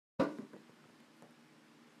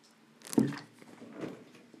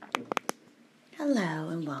Hello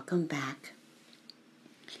and welcome back.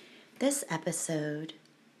 This episode,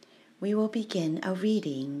 we will begin a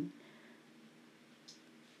reading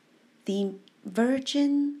The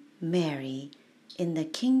Virgin Mary in the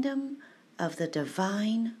Kingdom of the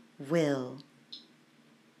Divine Will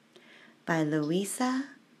by Luisa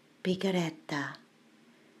Picaretta,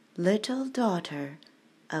 Little Daughter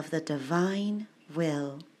of the Divine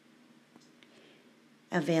Will.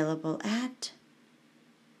 Available at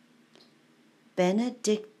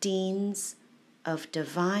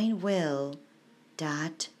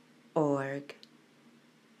benedictinesofdivinewill.org.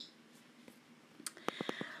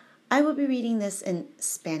 I will be reading this in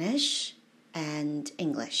Spanish and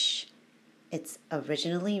English. It's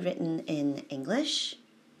originally written in English,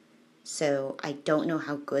 so I don't know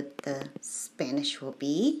how good the Spanish will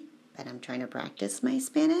be, but I'm trying to practice my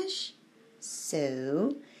Spanish.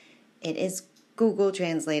 So it is Google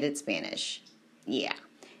translated Spanish. Yeah.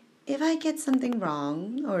 If I get something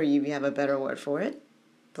wrong, or you have a better word for it,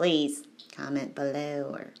 please comment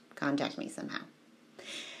below or contact me somehow.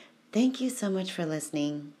 Thank you so much for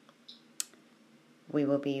listening. We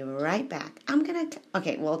will be right back.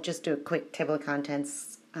 We'll just do a quick table of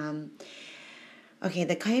contents. The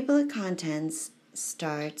table of contents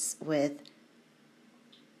starts with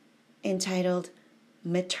entitled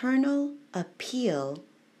Maternal Appeal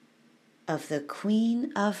of the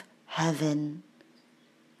Queen of Heaven.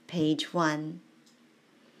 Page 1.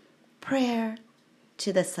 Prayer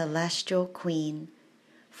to the Celestial Queen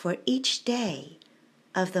for each day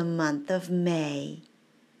of the month of May.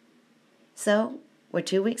 So, we're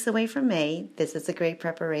 2 weeks away from May. This is a great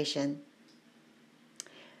preparation.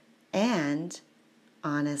 And,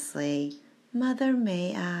 honestly, Mother,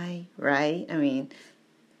 may I, right? I mean,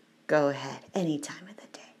 go ahead, any time of the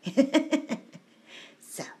day.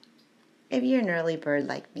 So, if you're an early bird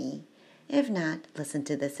like me, if not, listen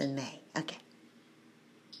to this in May. Okay.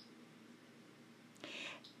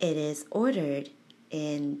 It is ordered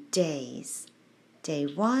in days. Day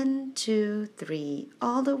 1, 2, 3,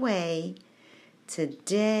 all the way to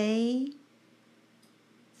day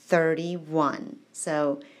 31.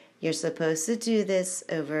 So you're supposed to do this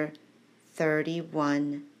over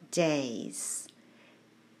 31 days.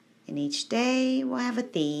 And each day will have a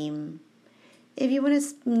theme. If you want to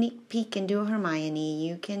sneak peek and do a Hermione,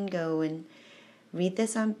 you can go and read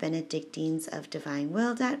this on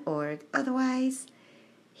benedictinesofdivinewill.org. Otherwise,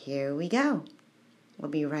 here we go. We'll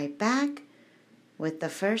be right back with the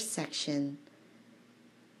first section,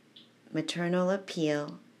 Maternal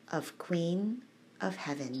Appeal of Queen of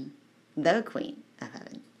Heaven, the Queen of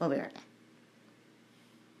Heaven. We'll be right back.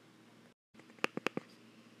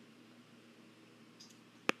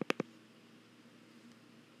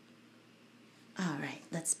 All right,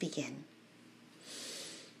 let's begin.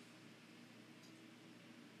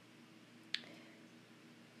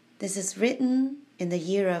 This is written in the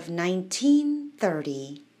year of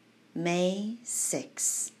 1930, May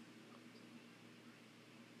 6.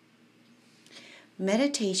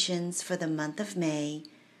 Meditations for the month of May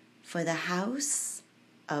for the House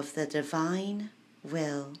of the Divine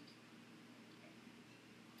Will.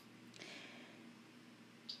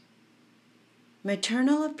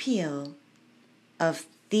 Maternal Appeal of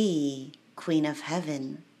the Queen of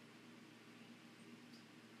Heaven.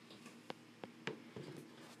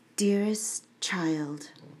 Dearest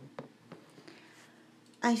child,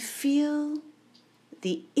 I feel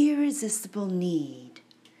the irresistible need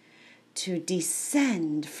to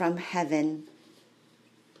descend from heaven.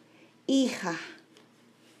 Hija,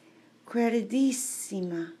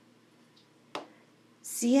 queridísima,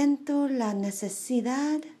 siento la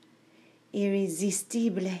necesidad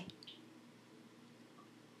irresistible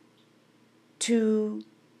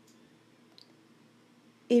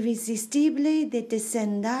de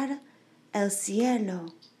descender al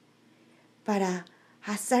cielo para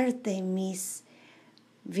hacerte mis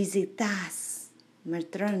visitas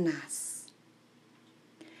maternas.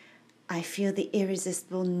 I feel the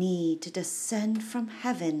irresistible need to descend from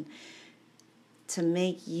heaven to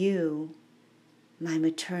make you my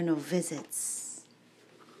maternal visits.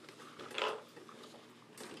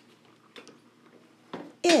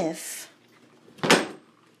 If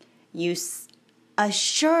you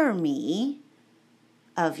assure me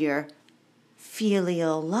of your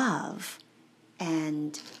filial love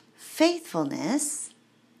and faithfulness,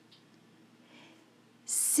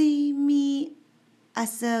 si me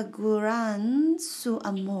aseguran su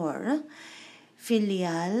amor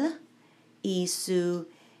filial y su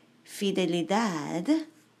fidelidad,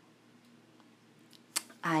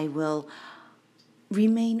 I will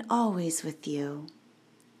remain always with you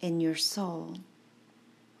in your soul.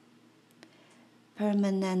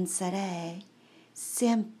 Permaneceré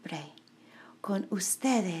siempre con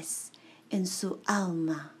ustedes en su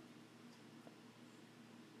alma.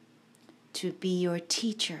 To be your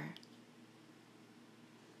teacher,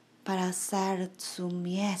 para ser su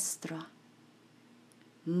maestro,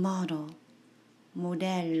 model,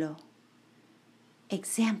 modelo,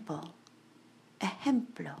 example,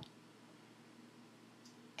 ejemplo,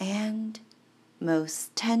 and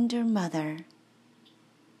most tender mother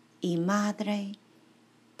y madre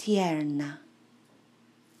tierna.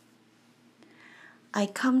 I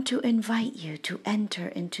come to invite you to enter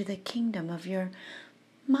into the kingdom of your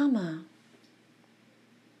mama.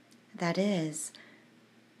 That is,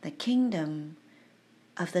 the kingdom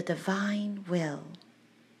of the divine will.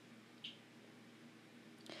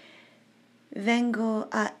 Vengo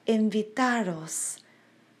a invitaros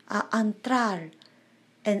a entrar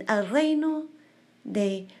en el reino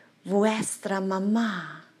de vuestra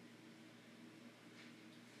mamá.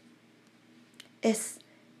 Es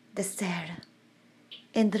decir,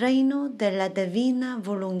 el reino de la divina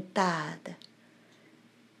voluntad.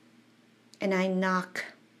 And I knock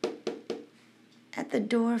at the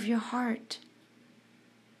door of your heart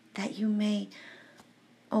that you may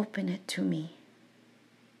open it to me.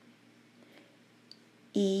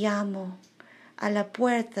 Y llamo a la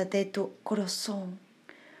puerta de tu corazón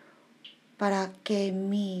para que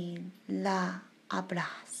me la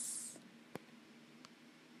abras.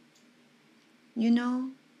 You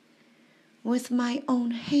know, with my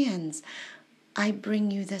own hands, I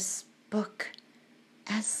bring you this book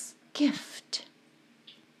as gift.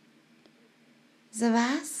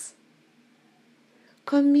 ¿Sabes?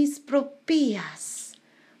 Con mis propias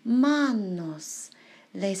manos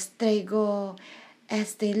les traigo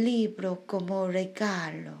este libro como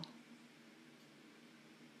regalo.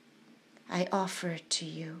 I offer it to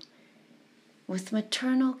you with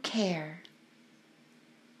maternal care.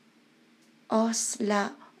 Os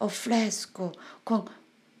la ofrezco con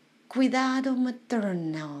cuidado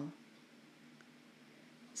maternal,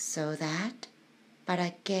 so that,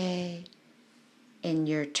 para que, in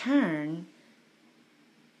your turn,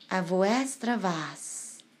 a vuestra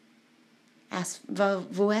vez,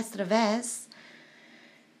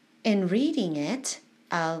 in reading it,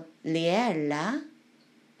 al leerla,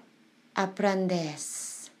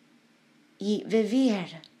 aprendes y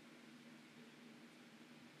vivir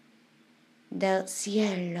del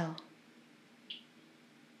cielo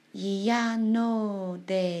y ya no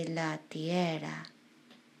de la tierra.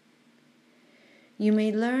 You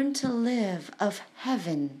may learn to live of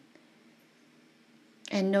heaven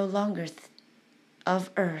and no longer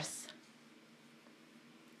of earth.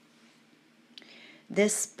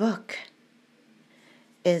 This book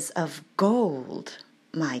is of gold,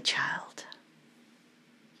 my child.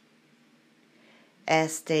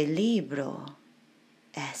 Este libro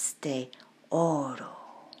es de oro.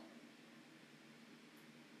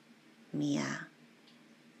 Mía.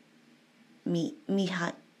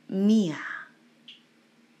 Mía.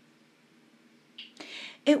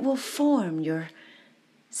 It will form your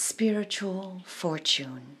spiritual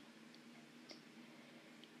fortune.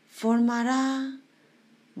 Formará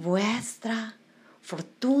vuestra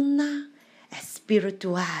fortuna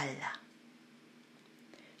espiritual.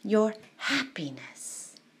 Your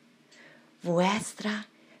happiness. Vuestra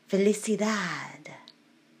felicidad.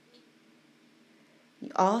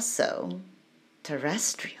 Also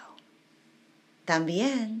terrestrial.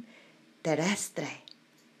 También terrestre.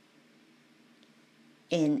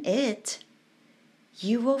 In it,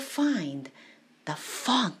 you will find the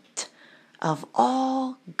font of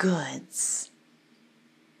all goods.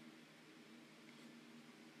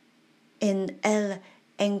 En él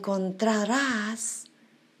encontrarás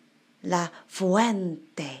la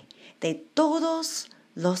fuente de todos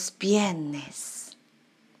los bienes.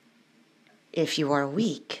 If you are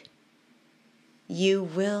weak, you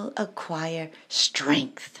will acquire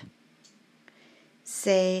strength.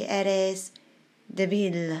 Si eres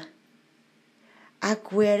débil,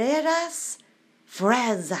 adquirirás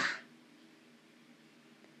fuerza.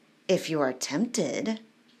 If you are tempted,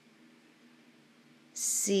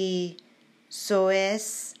 si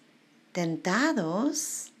sois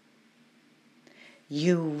tentados,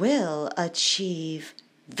 you will achieve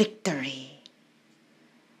victory.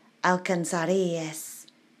 Alcanzaréis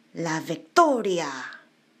la victoria.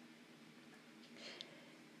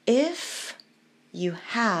 If you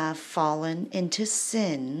have fallen into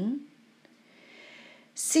sin,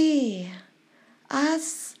 si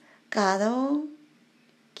has caído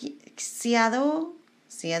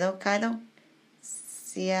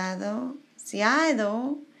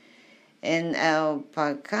en el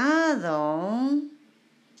pecado,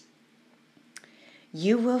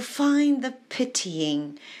 you will find the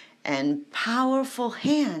pitying and powerful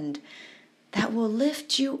hand that will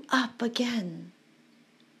lift you up again.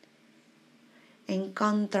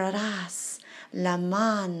 Encontrarás la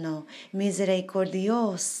mano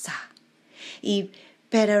misericordiosa y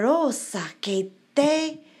poderosa que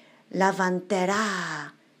te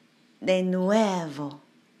levantará de nuevo.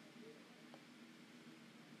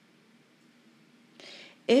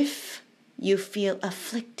 If you feel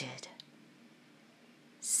afflicted,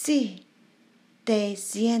 si te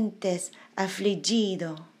sientes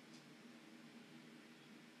afligido,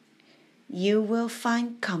 you will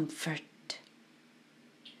find comfort.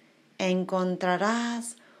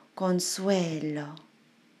 Encontrarás consuelo.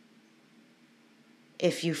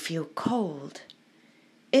 If you feel cold,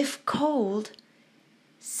 if cold,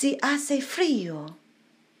 si hace frío,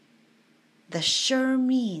 the sure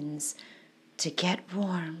means to get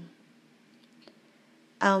warm.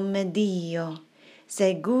 El medio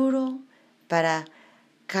seguro para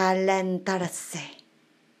calentarse.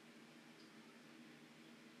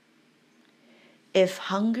 If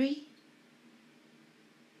hungry,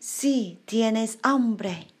 si tienes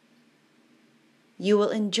hambre, you will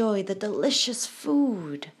enjoy the delicious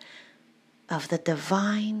food of the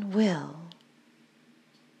divine will.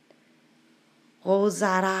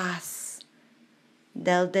 Gozarás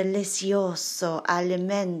del delicioso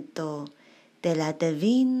alimento de la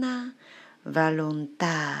divina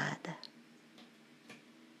voluntad.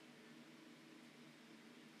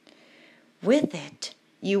 With it,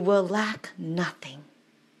 you will lack nothing.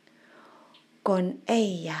 Con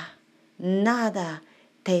ella, nada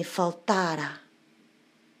te faltará.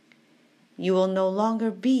 You will no longer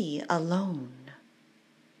be alone.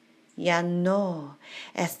 Ya no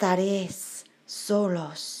estaréis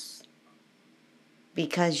solos,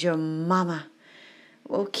 because your mama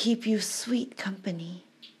will keep you sweet company.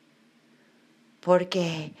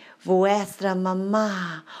 Porque vuestra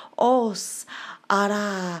mamá os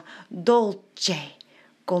hará dolce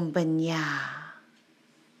compañía.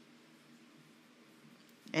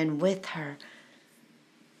 And with her,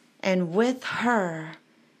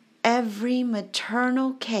 every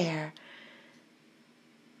maternal care,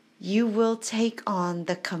 you will take on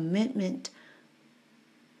the commitment.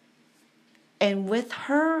 And with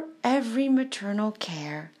her every maternal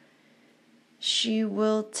care, she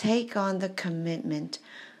will take on the commitment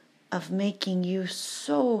of making you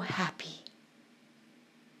so happy.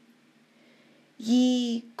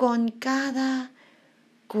 Y con cada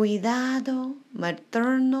cuidado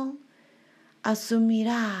materno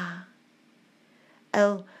asumirá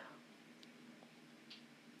el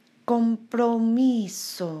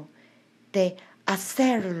compromiso de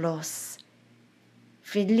hacerlos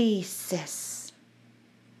felices.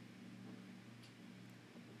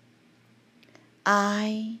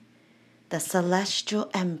 I, the celestial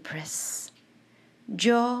empress,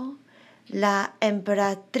 yo, la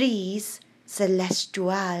emperatriz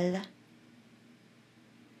celestial,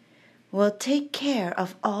 will take care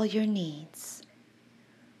of all your needs.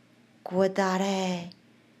 Cuidaré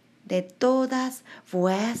de todas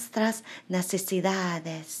vuestras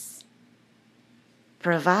necesidades,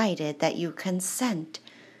 provided that you consent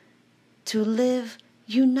to live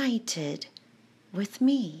united with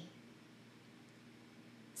me.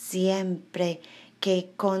 Siempre que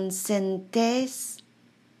consentáis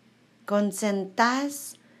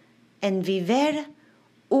en vivir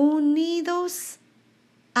unidos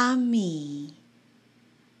a mí.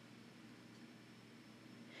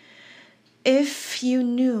 If you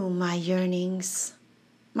knew my yearnings,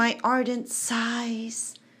 my ardent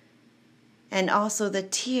sighs, and also the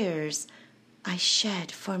tears I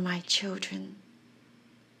shed for my children.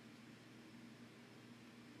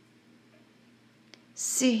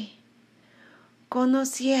 Si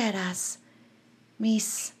conocieras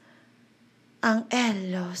mis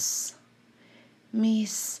anhelos,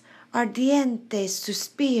 mis ardientes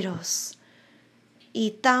suspiros,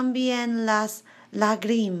 y también las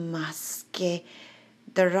lágrimas que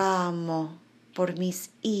derramo por mis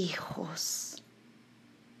hijos.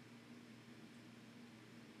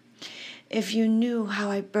 If you knew how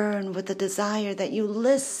I burn with the desire that you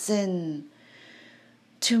listen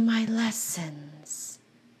to my lessons,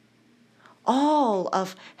 all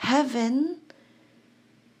of heaven,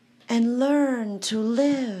 and learn to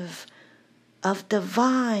live of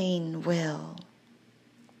divine will.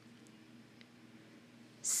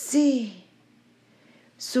 Si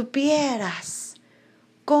supieras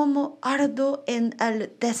cómo ardo en el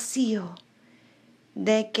deseo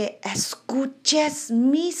de que escuches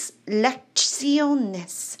mis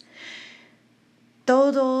lecciones,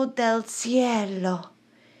 todo del cielo,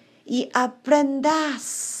 y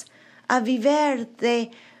aprendas a vivir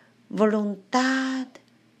de voluntad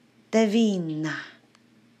divina.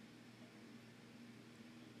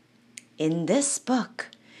 In this book,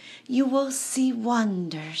 you will see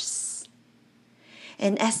wonders.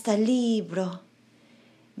 En este libro,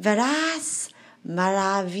 verás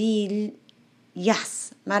maravillas.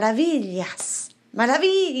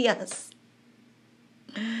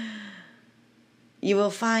 You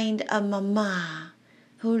will find a mama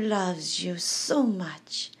who loves you so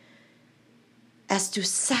much as to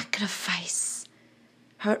sacrifice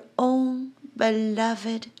her own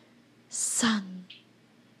beloved son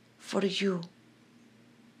for you.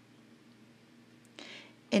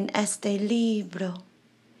 En este libro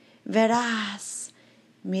verás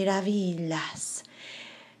maravillas.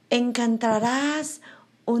 Encontrarás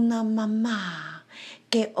una mamá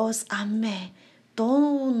que os ame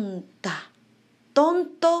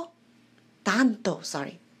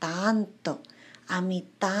tanto, a mí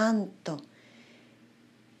tanto,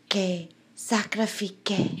 que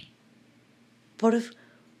sacrifiqué por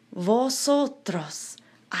vosotros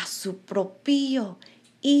a su propio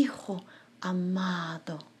Hijo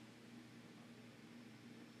amado.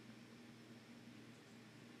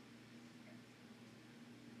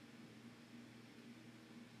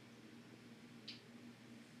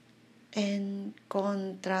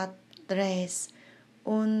 Encontraréis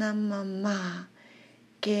una mamá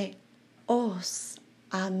que os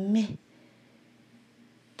ame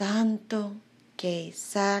tanto que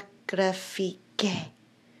sacrifiqué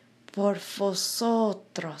por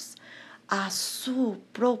vosotros a su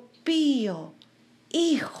propio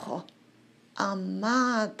Hijo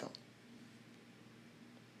amado.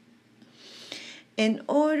 In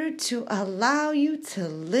order to allow you to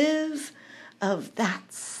live of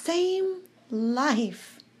that same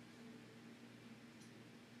life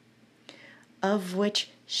of which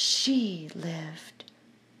she lived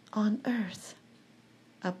on earth,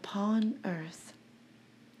 upon earth,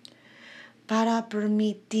 para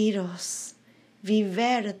permitiros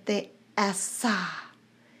vivir de esa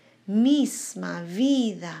misma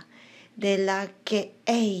vida de la que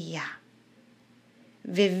ella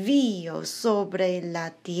vivió sobre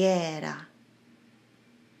la tierra.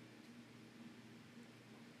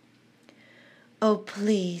 Oh,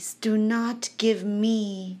 please do not give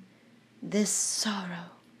me this sorrow.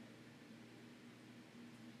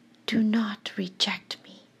 Do not reject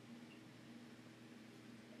me.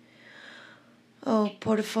 Oh,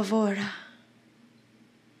 por favor,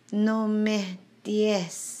 no me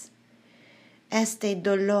des este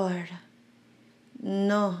dolor.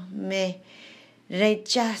 No me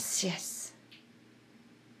rechaces.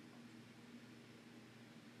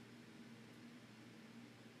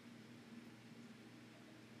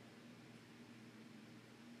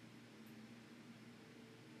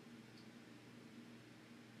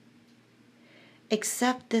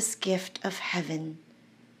 Accept this gift of heaven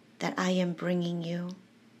that I am bringing you.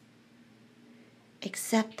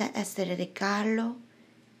 Accept este regalo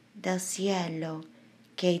del cielo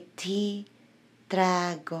que te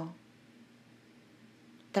traigo.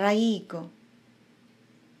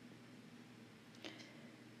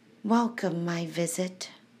 Welcome my visit,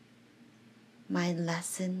 my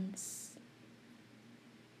lessons.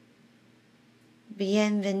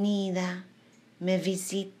 Bienvenida mi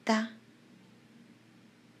visita,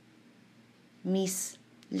 mis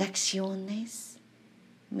lecciones,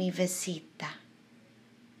 mi visita.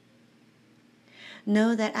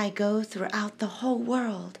 Know that I go throughout the whole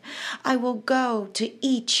world. I will go to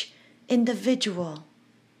each individual.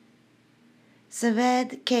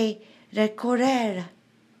 Sabed que recorrer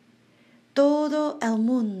todo el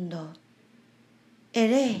mundo.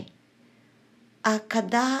 Iré a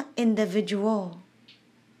cada individuo,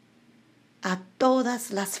 a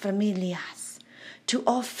todas las familias, to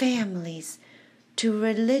all families, to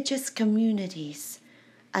religious communities,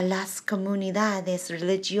 a las comunidades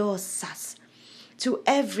religiosas, to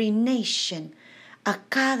every nation, a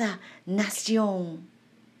cada nación,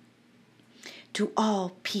 to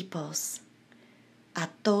all peoples, a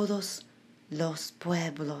todos los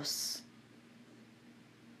pueblos.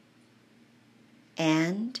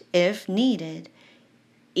 And if needed,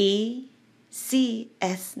 y si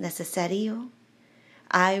es necesario,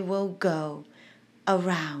 I will go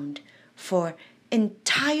around for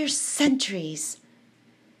entire centuries.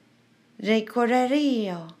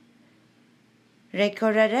 Recorreré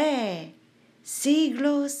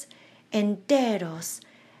siglos enteros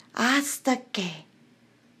hasta que,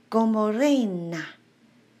 como reina,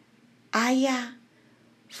 haya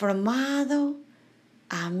formado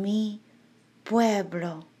a mi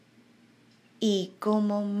pueblo y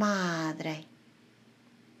como madre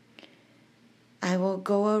I will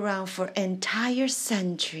go around for entire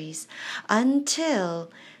centuries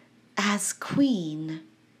until, as queen,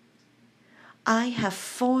 I have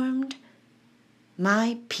formed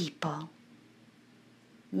my people,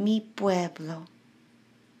 mi pueblo.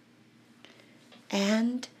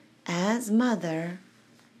 And as mother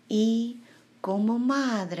y como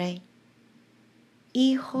madre,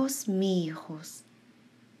 hijos míos,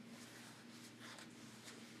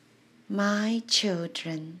 my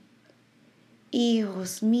children,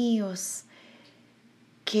 hijos míos,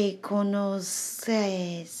 que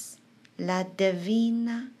conoces la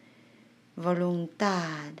divina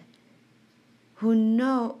voluntad,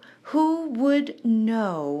 who would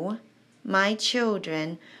know, my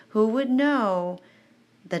children, who would know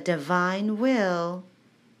the divine will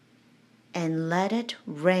and let it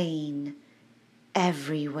reign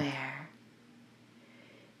everywhere.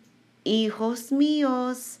 Hijos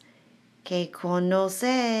míos, que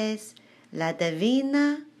conoces la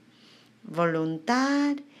divina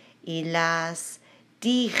voluntad y las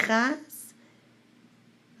dejas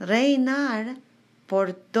reinar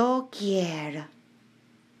por doquier.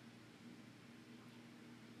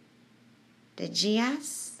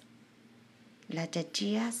 La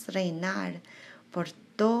dejas reinar por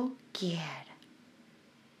doquier.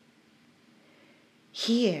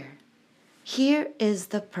 Here is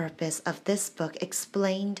the purpose of this book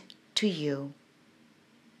explained to you.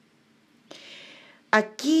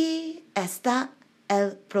 Aquí está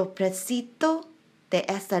el propósito de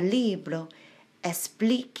este libro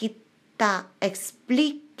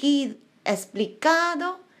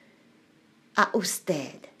explicado a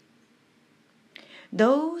usted.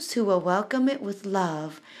 Those who will welcome it with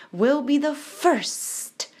love will be the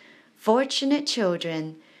first fortunate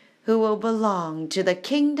children who will belong to the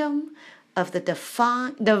kingdom of the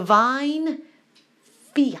divine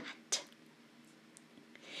fiat.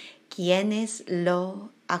 Quienes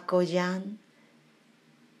lo acojan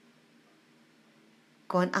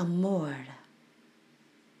con amor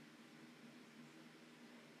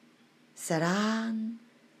serán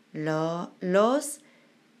los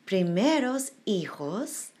primeros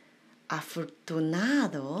hijos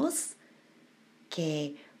afortunados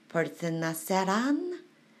que pertenecerán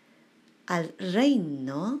al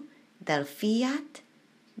reino del fiat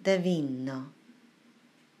divino.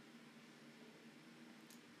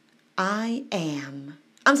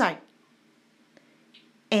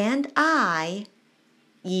 And I,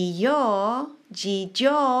 yo,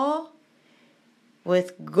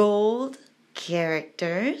 with gold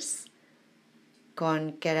characters,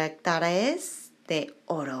 con caracteres de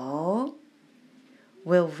oro,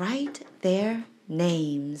 will write their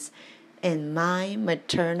names in my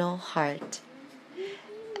maternal heart.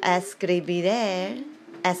 Escribiré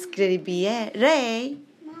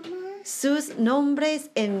sus nombres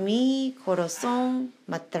en mi corazón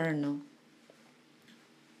materno.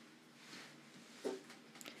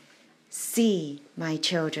 Sí, my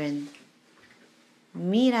children.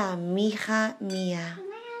 Mira, mija mía.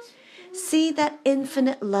 See that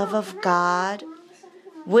infinite love of God,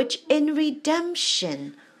 which in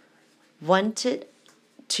redemption wanted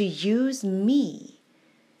to use me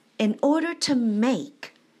in order to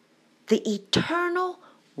make the eternal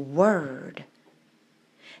Word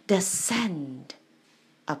descend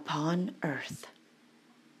upon earth.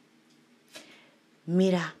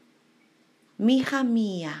 Mira, mija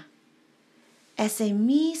mía, ese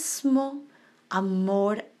mismo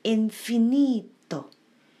amor infinito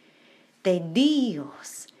de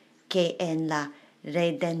Dios que en la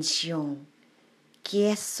redención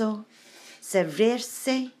quiso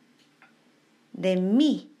servirse de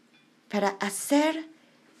mí para hacer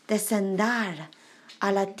descender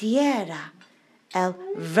a la tierra el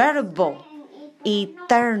verbo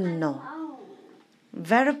eterno.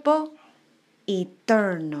 Verbo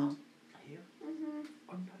eterno.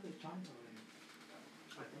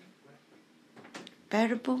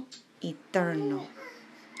 Verbo eterno.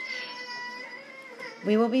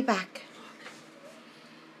 We will be back.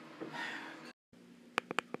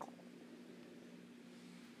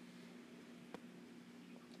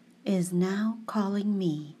 Is now calling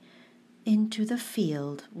me into the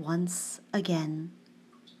field once again.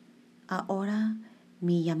 Ahora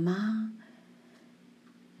me llama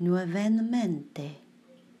nuevamente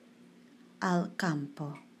al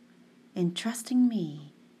campo, entrusting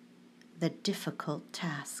me the difficult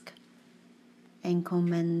task,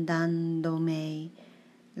 encomendándome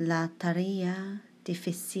la tarea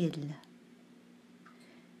difícil,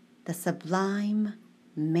 the sublime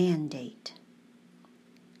mandate,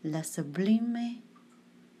 le sublime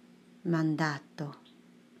mandato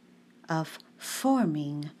of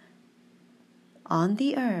forming on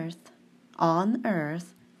the earth on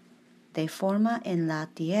earth, de forma en la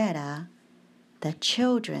tierra, the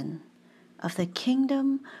children of the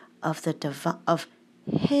kingdom of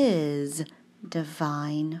His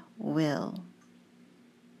divine will.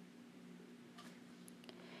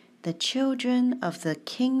 The children of the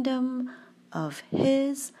kingdom of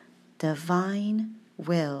His divine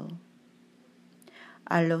will.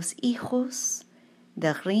 A los hijos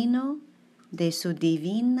del reino de su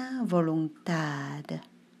divina voluntad.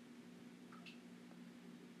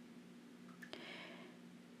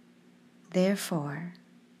 Therefore,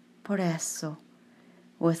 por eso,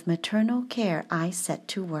 with maternal care I set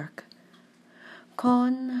to work.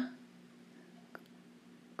 Con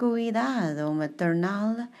cuidado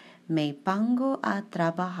maternal me pongo a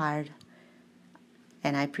trabajar,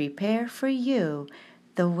 and I prepare for you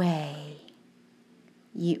the way.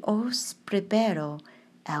 Y os preparo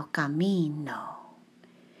el camino,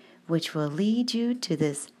 which will lead you to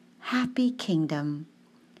this happy kingdom,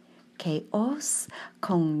 que os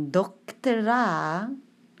conducirá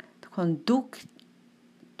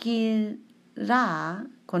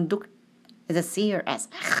is a C or S?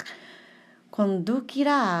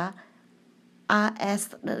 Conducirá a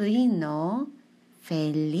este reino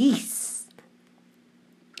feliz.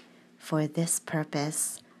 For this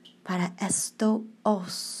purpose, para esto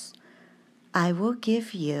os, I will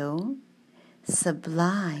give you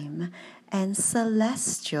sublime and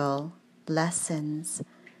celestial lessons.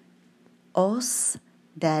 Os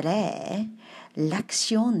daré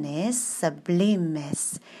lecciones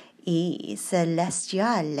sublimes y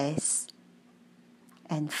celestiales.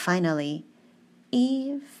 And finally,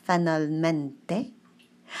 y finalmente,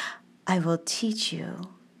 I will teach you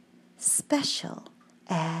special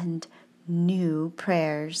and new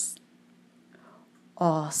prayers.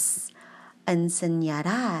 Os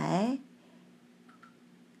enseñaré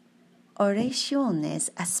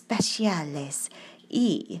oraciones especiales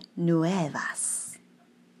y nuevas,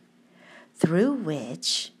 through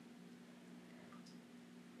which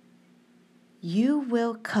you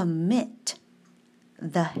will commit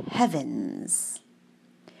the heavens,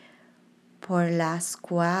 por las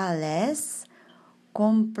cuales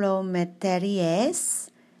comprometeríais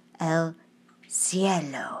el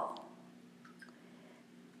cielo,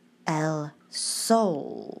 el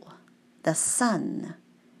sol, the sun,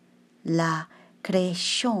 la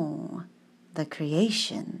creación, the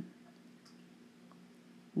creation,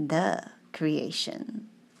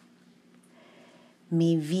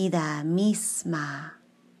 mi vida misma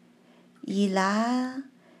y la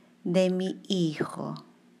de mi hijo,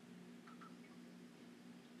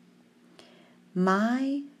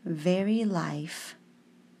 my very life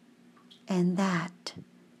and that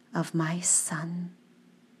of my son,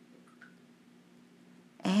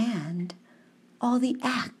 and all the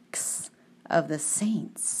acts of the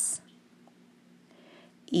saints,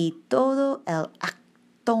 y todo el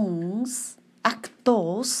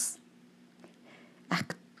actos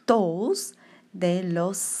de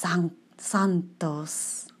los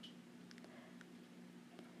santos,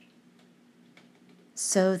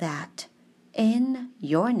 so that in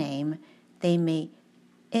your name they may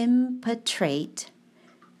impetrate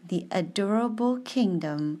the adorable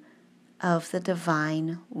kingdom of the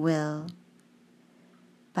divine will,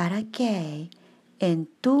 para que en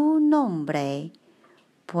tu nombre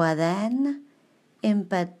puedan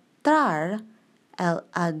impetrar el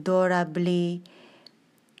adorable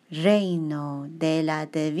reino de la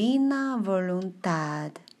divina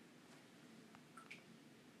voluntad.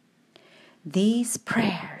 These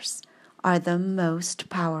prayers are the most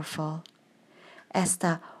powerful.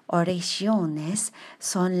 Estas oraciones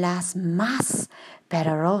son las más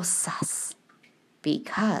poderosas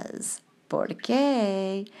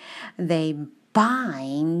porque they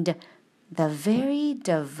bind the very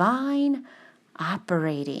divine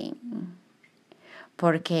operating,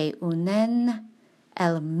 porque unen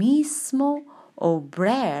el mismo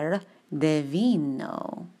obrer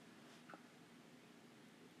divino.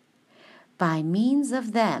 By means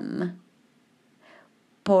of them,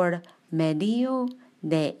 por medio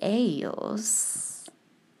de ellos,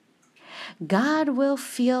 God will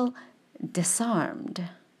feel disarmed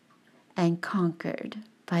and conquered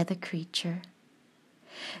by the creature.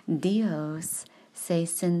 Dios se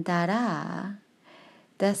sentará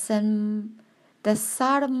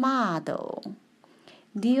desarmado.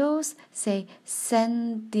 Dios se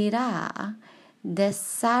sentirá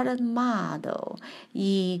desarmado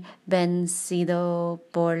y vencido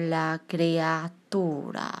por la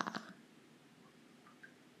criatura.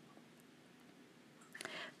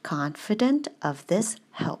 Confident of this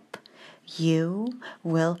help, you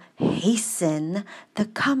will hasten the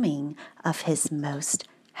coming of His most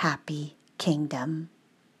happy kingdom.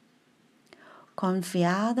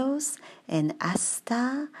 Confiados en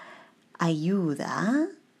esta ayuda,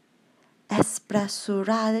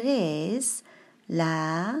 apresuraréis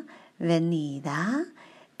la venida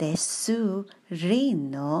de su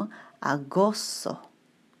reino a gozo.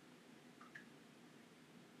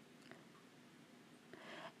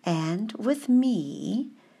 And with me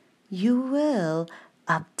you will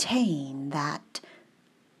obtain that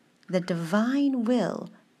the divine will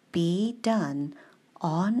be done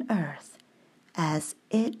on earth as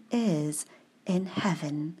it is in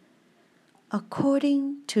heaven,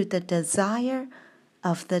 according to the desire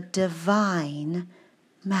of the divine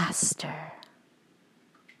Master.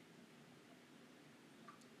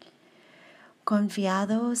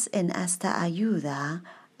 Confiados en esta ayuda,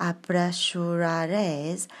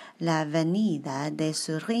 apresuraréis la venida de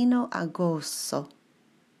su reino a gozo.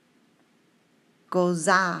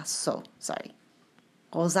 Gozazo.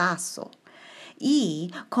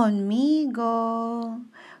 Y conmigo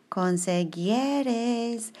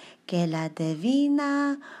conseguiréis que la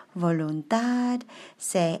divina voluntad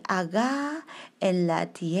se haga en la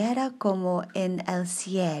tierra como en el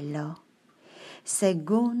cielo,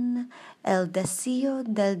 según el deseo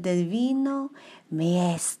del divino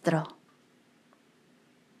Maestro.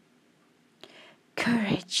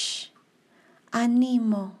 Courage,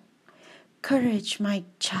 animo, courage, my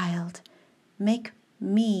child. Make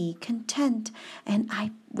me content, and I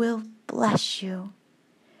will bless you.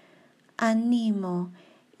 Animo,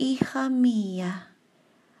 hija mía,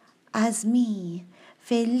 hazme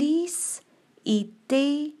feliz y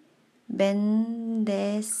te bendeciré.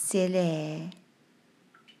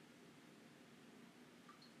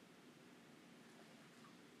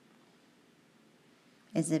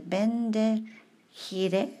 Is it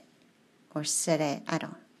bendeciré or seré? I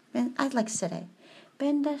don't. I'd like seré.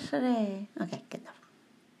 Bendeciré. Okay, good enough.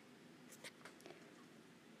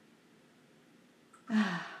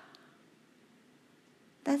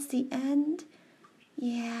 That's the end?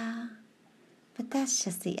 Yeah. But that's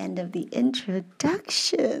just the end of the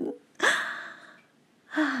introduction.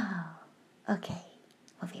 Okay,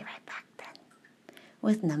 we'll be right back then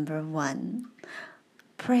with number 1.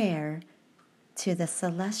 Prayer to the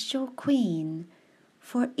Celestial Queen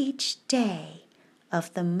for each day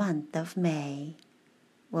of the month of May.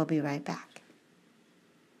 We'll be right back.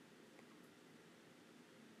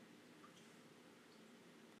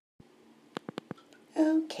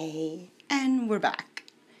 Okay, and we're back.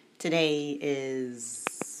 Today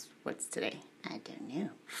is, what's today? I don't know.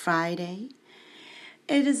 Friday.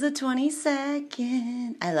 It is the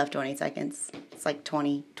 22nd. I love 20 seconds. It's like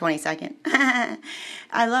 20 second. I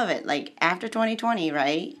love it. Like after 2020,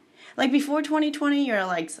 right? Like before 2020, you're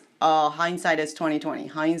like, oh, hindsight is 2020.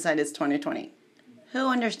 Hindsight is 2020. Who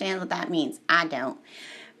understands what that means? I don't.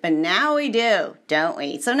 But now we do, don't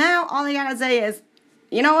we? So now all I gotta say is,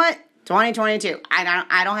 you know what? 2022. I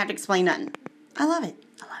don't have to explain nothing. I love it.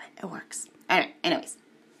 It works. Alright, anyways.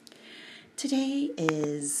 Today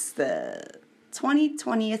is the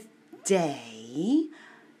 20th day,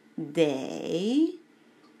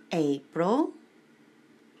 April,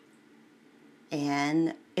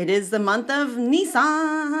 and it is the month of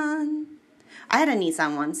Nissan. I had a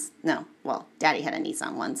Nissan once. No, well, Daddy had a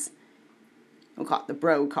Nissan once. We'll call it the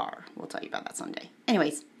bro car. We'll tell you about that someday.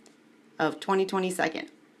 Anyways, of 2022,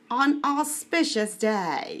 on auspicious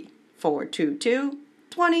day,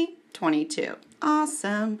 4/22/2022.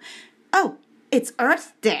 Awesome. Oh, it's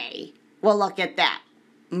Earth Day. Well, look at that.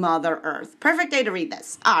 Mother Earth. Perfect day to read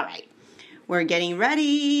this. All right. We're getting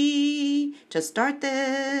ready to start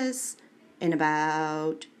this in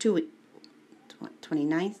about 2 weeks.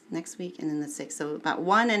 29th next week, and then the 6th. So about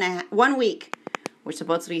 1 week, we're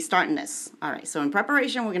supposed to be starting this. All right. So in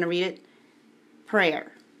preparation, we're going to read it.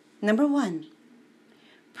 Prayer. Number 1.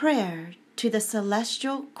 Prayer to the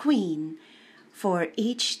Celestial Queen for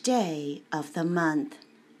each day of the month.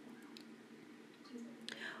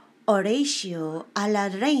 Oración a la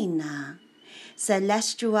Reina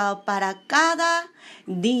Celestial para cada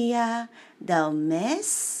día del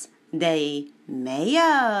mes de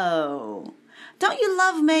Mayo. Don't you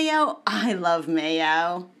love Mayo? I love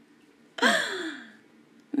Mayo.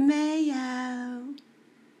 Mayo.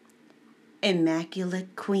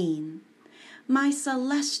 Immaculate Queen, my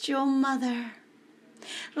celestial mother,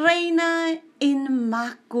 Reina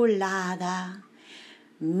Inmaculada,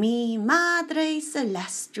 mi Madre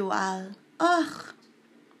Celestial. Ugh.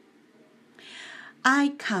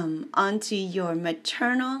 I come onto your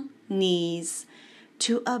maternal knees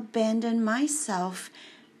to abandon myself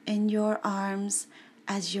in your arms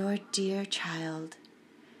as your dear child.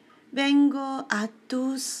 Vengo a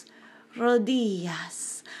tus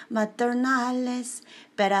rodillas maternales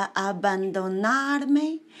para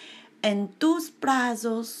abandonarme en tus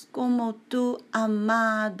brazos como tu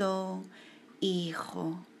amado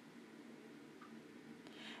hijo.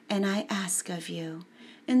 And I ask of you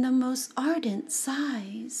in the most ardent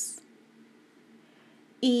sighs,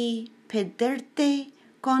 y pedirte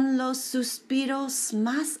con los suspiros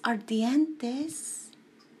más ardientes,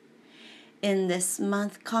 in this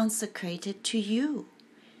month consecrated to you,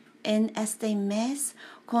 en este mes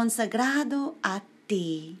consagrado a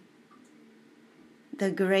ti,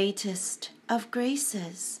 the greatest of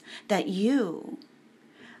graces, that you,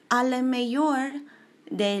 a la mayor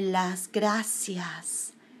de las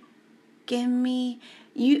gracias,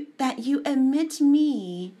 that you admit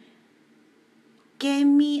me, que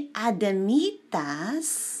me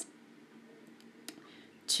admitas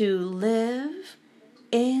to live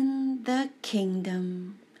in the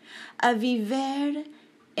kingdom, a viver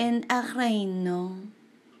en el reino,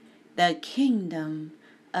 the kingdom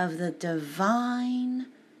of the divine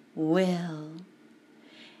will,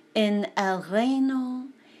 en el reino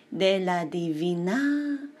de la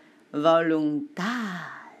divina voluntad.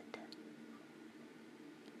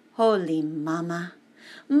 Holy Mama,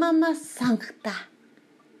 Mama Sancta,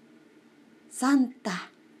 Santa,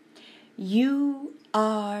 you who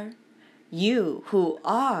are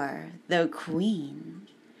the Queen,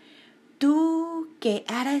 tú que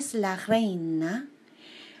eres la reina,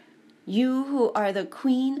 you who are the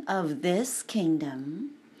Queen of this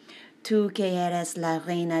kingdom, tú que eres la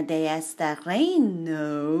reina de este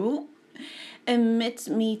reino, admit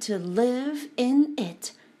me to live in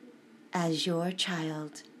it as your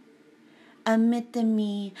child.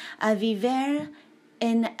 Admíteme a vivir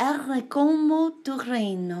en él como tu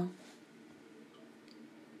reino.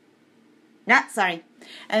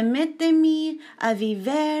 Admíteme a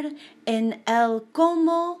vivir en él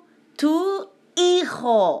como tu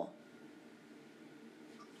hijo.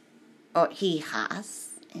 Or hijas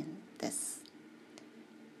in this.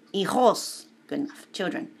 Hijos, good enough,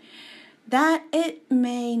 children. That it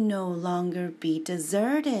may no longer be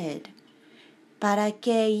deserted, para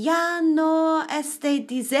que ya no esté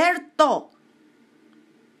desierto,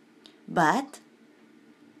 but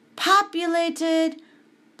populated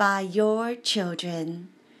by your children,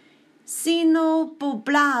 sino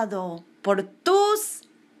poblado por tus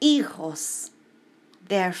hijos.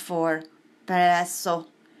 Therefore, por eso,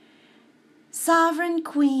 Sovereign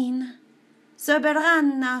Queen,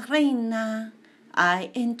 soberana reina, I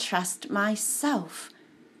entrust myself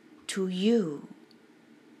to you.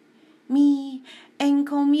 Me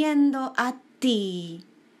encomiendo a ti,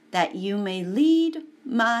 that you may lead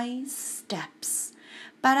my steps,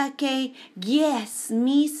 para que guíes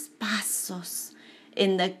mis pasos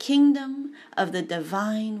in the kingdom of the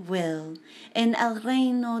divine will, en el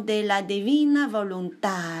reino de la divina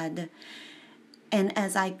voluntad. And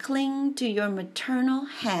as I cling to your maternal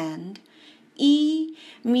hand, y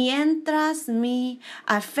mientras me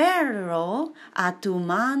aferro a tu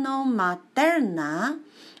mano materna,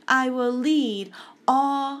 I will lead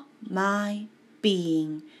all my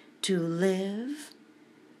being to live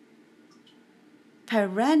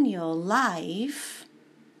perennial life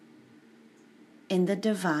in the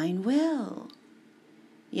divine will.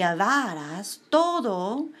 Llevarás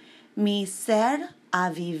todo mi ser a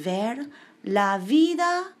vivir la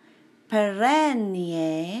vida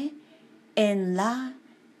perenne en la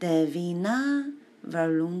divina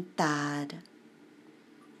voluntad.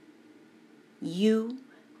 You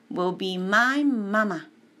will be my mama.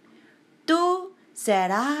 Tú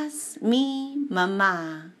serás mi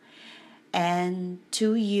mamá. And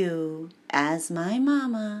to you, as my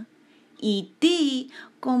mama, y ti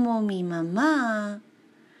como mi mamá,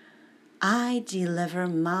 I deliver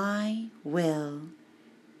my will.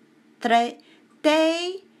 Te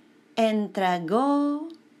entrego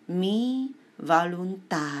mi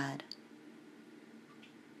voluntad.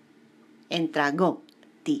 Entrego,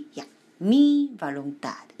 ti, yeah. Mi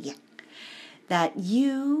voluntad, yeah. That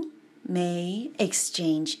you may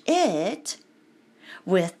exchange it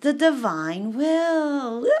with the divine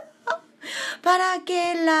will. Para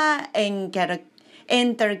que la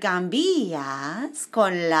intercambias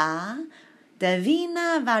con la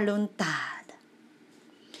divina voluntad.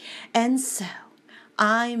 And so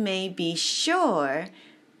I may be sure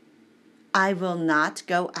I will not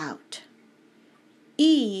go out.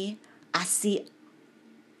 Y así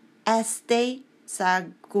esté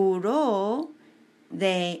seguro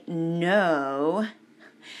de know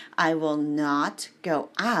I will not go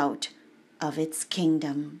out of its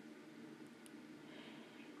kingdom.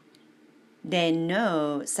 De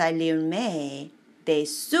no salirme de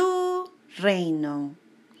su reino.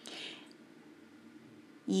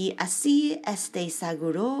 y así esté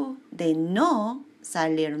seguro de no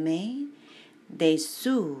salirme de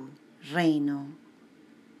su reino.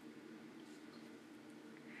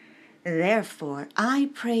 Therefore, I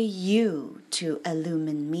pray you to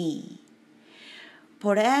illumine me.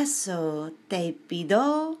 Por eso te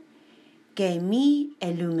pido que me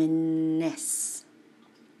ilumines,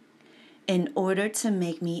 in order to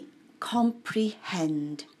make me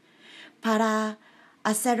comprehend, para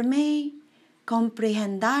hacerme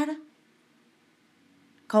comprender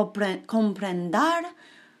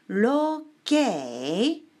lo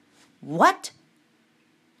que, what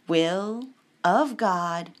will of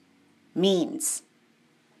God means.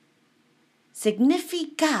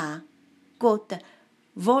 Significa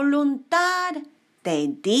voluntad de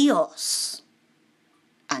Dios,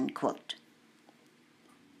 unquote.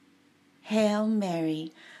 Hail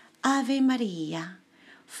Mary, Ave Maria,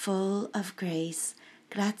 full of grace,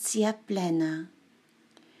 gratia plena.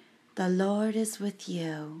 The Lord is with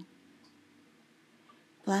you.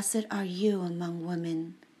 Blessed are you among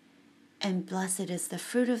women, and blessed is the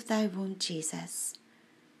fruit of thy womb, Jesus.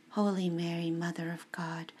 Holy Mary, Mother of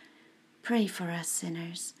God, pray for us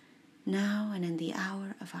sinners, now and in the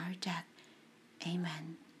hour of our death.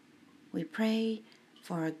 Amen. We pray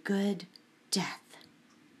for a good death.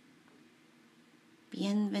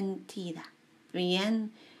 Bienvenida. Bienvenido.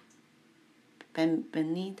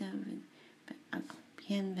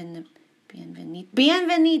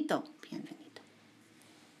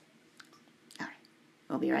 All right.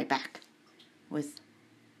 We'll be right back we'll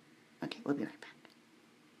be right back.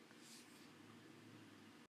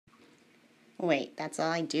 Wait, that's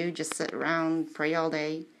all I do? Just sit around, pray all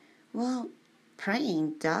day? Well,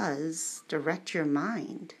 praying does direct your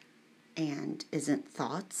mind. And isn't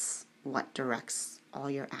thoughts what directs all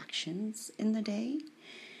your actions in the day?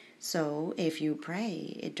 So if you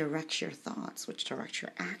pray, it directs your thoughts, which directs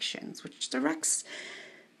your actions, which directs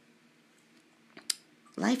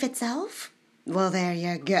life itself. Well, there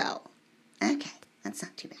you go. Okay, that's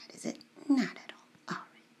not too bad, is it? Not at all.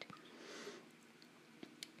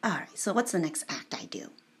 All right, so what's the next act I do?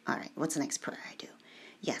 All right, what's the next prayer I do?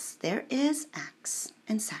 Yes, there is acts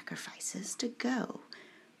and sacrifices to go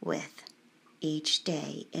with each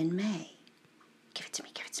day in May. Give it to me.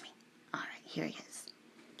 All right, here it is.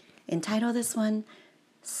 Entitle this one,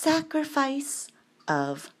 Sacrifice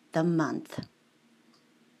of the Month.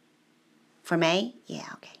 For May?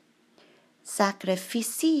 Yeah, okay.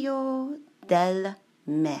 Sacrificio del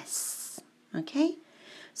mes. Okay?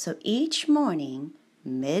 So each morning,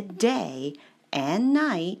 midday, and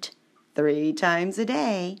night, 3 times a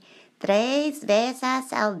day, 3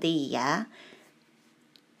 veces al día,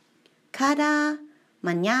 cada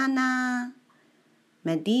mañana,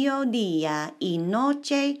 mediodía y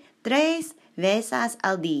noche, 3 veces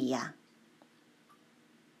al día.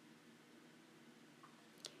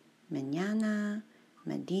 Mediodía,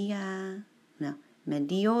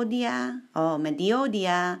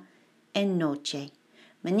 and noche.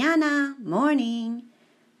 Mañana, morning.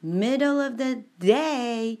 Middle of the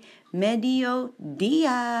day,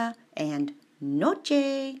 mediodía, and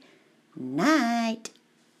noche, night.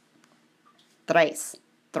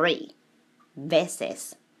 3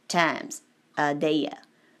 veces, times, a día,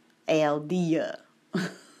 el día.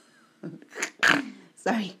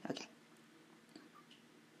 Sorry, okay.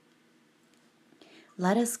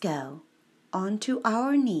 Let us go onto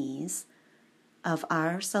our knees of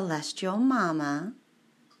our celestial Mama.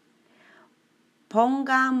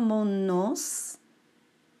 Pongámonos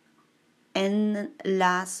en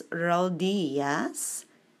las rodillas.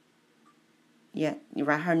 Yeah,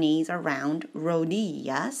 her knees are round.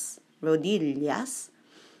 Rodillas.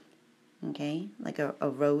 Okay, like a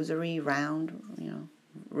rosary round,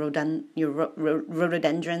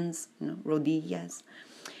 rhododendrons, rodillas.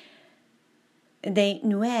 De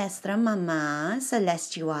nuestra Mamá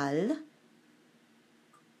Celestial.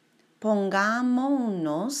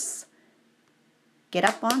 Pongámonos. Get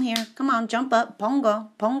up on here. Come on, jump up.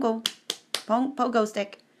 Pogo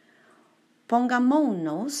stick.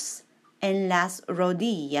 Pongámonos en las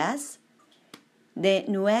rodillas de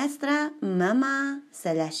nuestra Mamá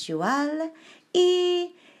Celestial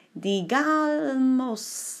y digámosle.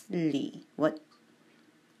 What?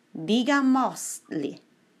 Digámosle.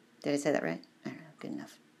 Did I say that right? I don't know. Good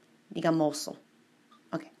enough. Digámoslo.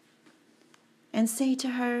 Okay. And say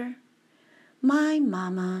to her, my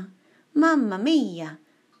Mama, Mamma mia,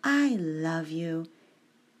 I love you.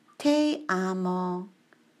 Te amo.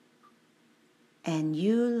 And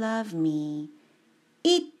you love me.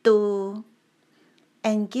 Y tú.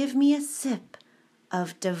 And give me a sip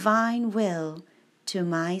of divine will to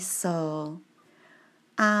my soul.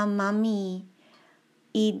 Ama mí.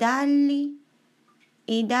 y dar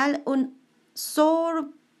un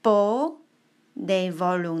sorbo de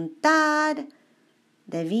voluntad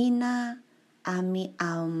divina a mi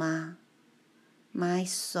alma, my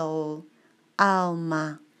soul,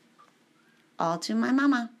 alma, all to my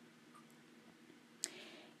mama.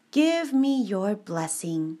 Give me your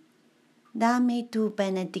blessing, dame tu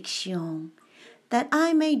benediction, that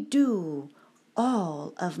I may do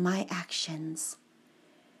all of my actions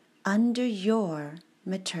under your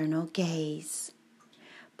maternal gaze,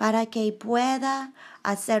 para que pueda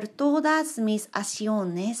hacer todas mis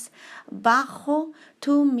acciones bajo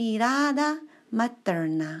tu mirada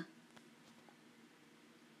materna.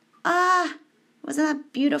 Ah, wasn't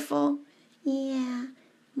that beautiful? Yeah,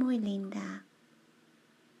 muy linda.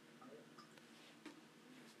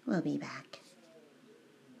 We'll be back.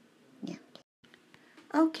 Yeah.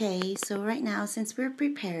 Okay, so right now, since we're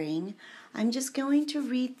preparing, I'm just going to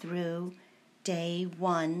read through day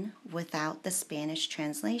 1 without the Spanish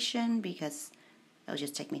translation because it'll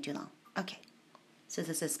just take me too long. Okay, so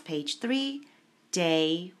this is page 3,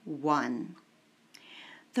 day 1.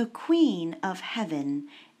 The Queen of Heaven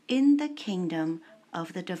in the kingdom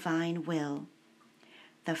of the divine will.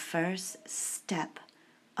 The first step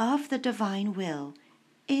of the divine will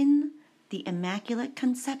in the Immaculate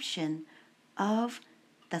Conception of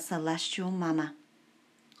the Celestial Mama.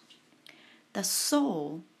 The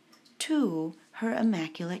soul to her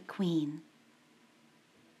Immaculate Queen.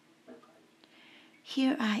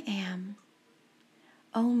 Here I am,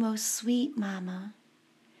 O most sweet Mama,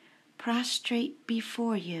 prostrate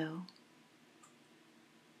before you.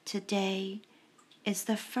 Today is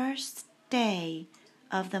the first day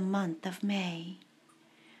of the month of May,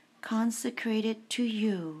 consecrated to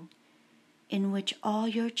you, in which all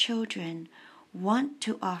your children want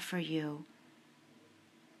to offer you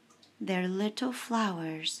their little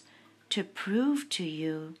flowers to prove to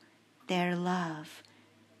you their love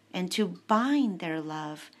and to bind their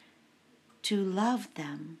love to love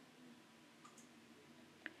them,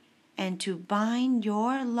 and to bind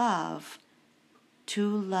your love to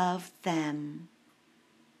love them.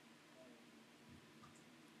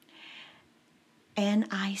 And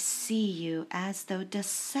I see you as though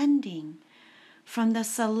descending from the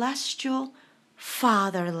celestial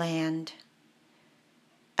fatherland,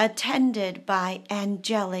 attended by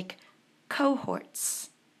angelic cohorts,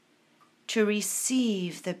 to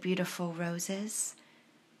receive the beautiful roses,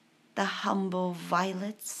 the humble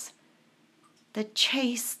violets, the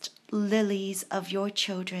chaste lilies of your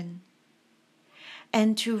children,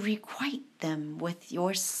 and to requite them with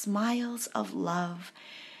your smiles of love,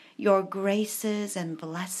 your graces and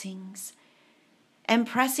blessings, and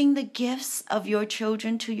pressing the gifts of your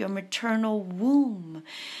children to your maternal womb,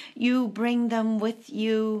 you bring them with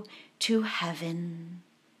you to heaven,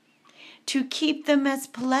 to keep them as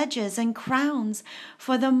pledges and crowns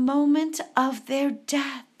for the moment of their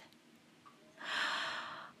death.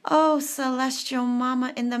 O celestial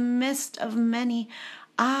Mama, in the midst of many,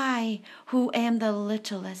 I, who am the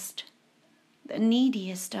littlest, the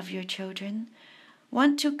neediest of your children,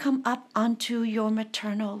 want to come up onto your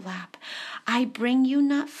maternal lap. I bring you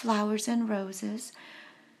not flowers and roses,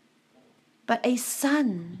 but a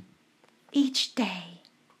son each day.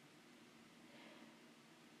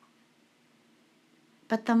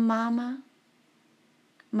 But the mama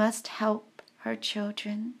must help her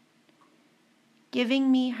children,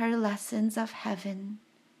 giving me her lessons of heaven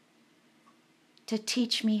to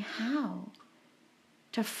teach me how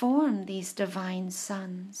to form these divine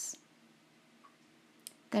sons,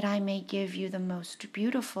 that I may give you the most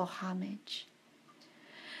beautiful homage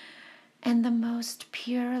and the most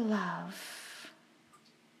pure love.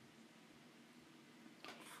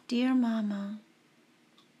 Dear Mama,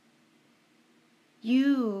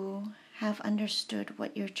 you have understood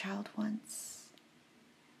what your child wants.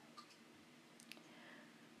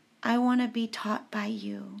 I want to be taught by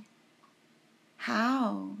you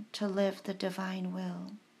how to live the divine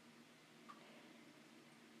will.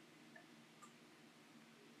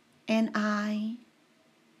 And I,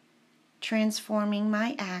 transforming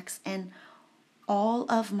my acts and all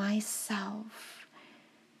of myself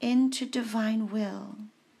into divine will,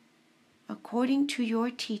 according to your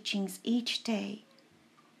teachings each day,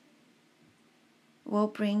 will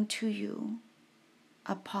bring to you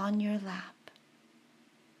upon your lap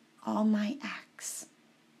all my acts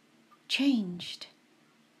changed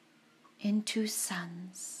into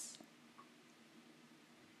sons.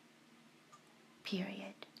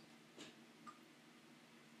 Period.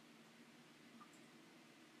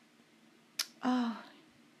 Oh,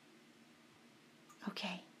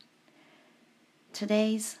 okay.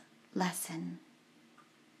 Today's lesson.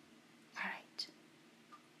 All right.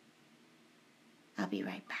 I'll be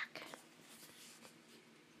right back.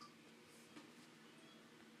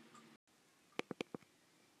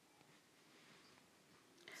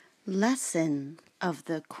 Lesson of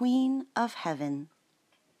the Queen of Heaven.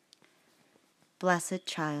 Blessed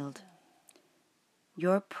child,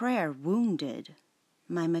 your prayer wounded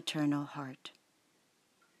my maternal heart.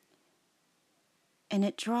 And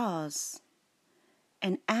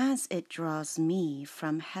as it draws me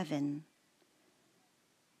from heaven,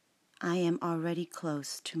 I am already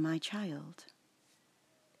close to my child,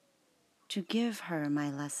 to give her my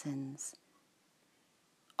lessons,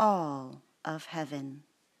 all of heaven.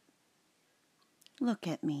 Look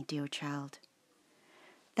at me, dear child.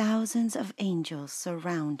 Thousands of angels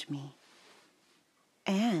surround me,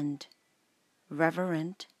 and,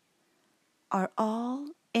 reverent, are all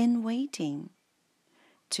in waiting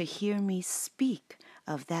to hear me speak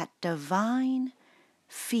of that divine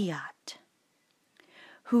fiat,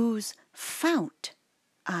 whose fount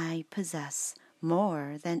I possess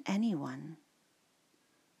more than anyone.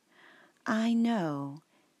 I know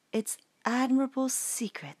its admirable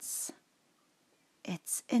secrets,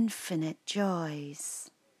 its infinite joys,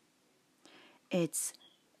 its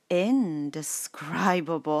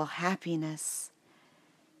indescribable happiness,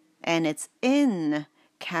 and its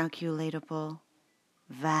incalculable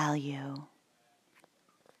value.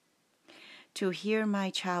 To hear my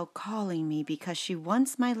child calling me because she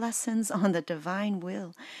wants my lessons on the divine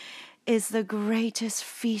will is the greatest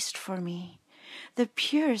feast for me, the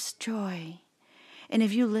purest joy. And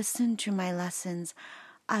if you listen to my lessons,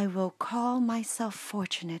 I will call myself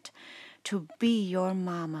fortunate to be your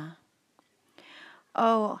mama.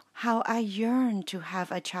 Oh, how I yearn to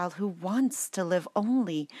have a child who wants to live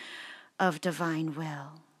only of divine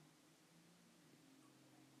will.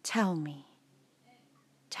 Tell me,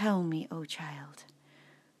 O child,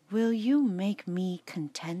 will you make me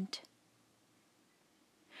content?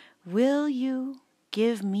 Will you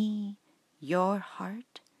give me your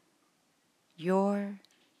heart, your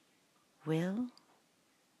will,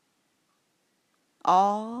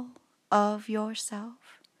 all of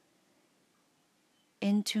yourself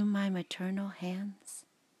into my maternal hands,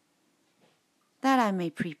 that I may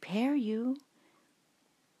prepare you,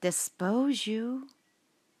 dispose you,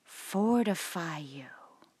 fortify you,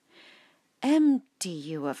 empty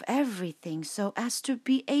you of everything so as to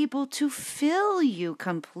be able to fill you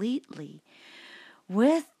completely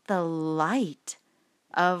with the light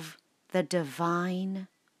of the divine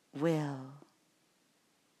will,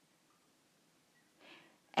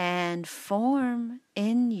 and form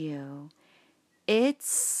in you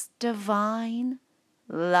its divine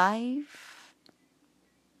life.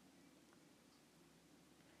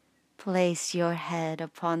 Place your head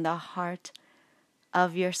upon the heart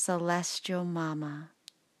of your celestial mama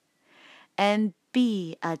and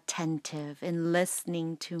be attentive in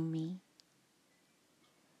listening to me,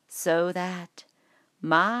 so that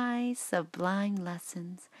my sublime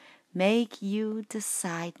lessons make you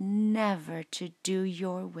decide never to do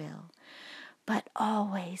your will, but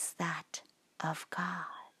always that of God.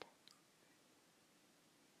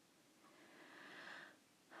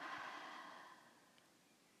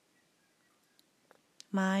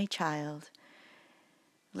 My child,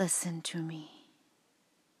 listen to me.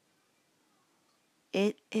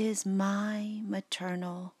 It is my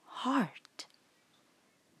maternal heart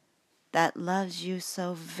that loves you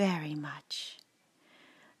so very much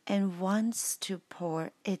and wants to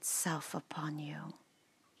pour itself upon you.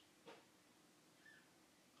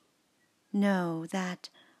 Know that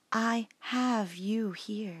I have you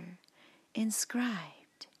here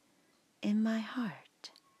inscribed in my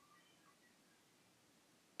heart,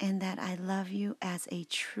 and that I love you as a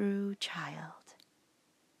true child.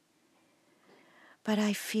 But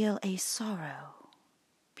I feel a sorrow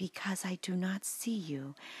because I do not see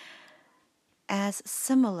you as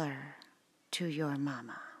similar to your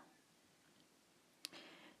mama.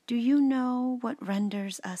 Do you know what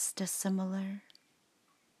renders us dissimilar?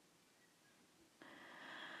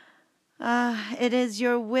 It is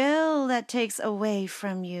your will that takes away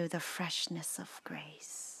from you the freshness of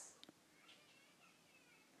grace,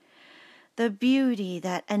 the beauty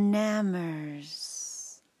that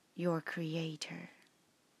enamors your Creator,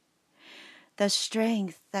 the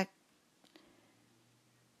strength that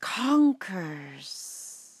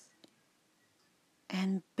conquers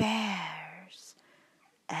and bears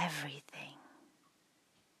everything,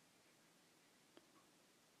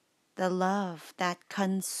 the love that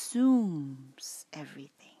consumes everything.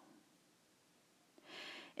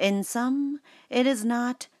 In some, it is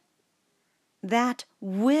not that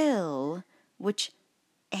will which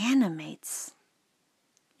animates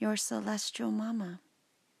your celestial mama.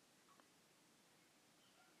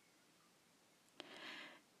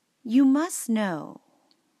 You must know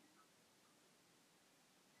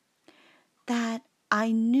that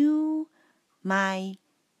I knew my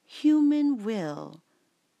human will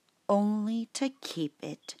only to keep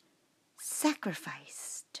it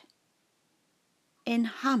sacrificed in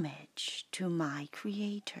homage to my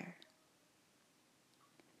Creator.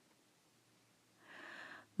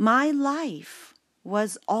 My life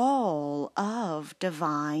was all of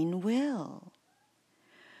divine will.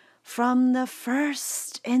 From the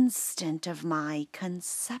first instant of my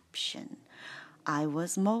conception, I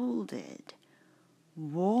was molded,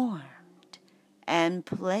 warmed, and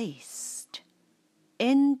placed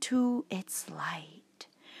into its light,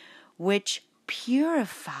 which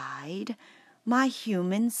purified my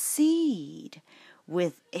human seed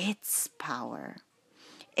with its power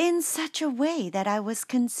in such a way that I was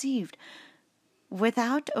conceived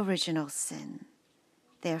without original sin.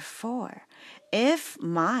 Therefore, if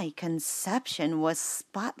my conception was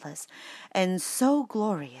spotless and so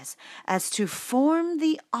glorious as to form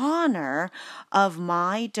the honor of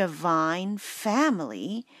my divine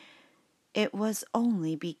family, it was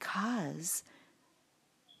only because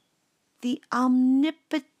the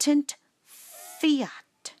omnipotent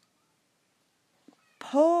fiat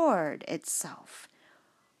poured itself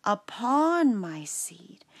upon my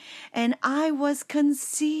seed, and I was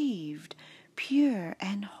conceived pure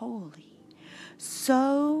and holy.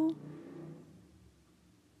 So,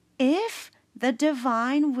 if the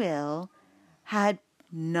divine will had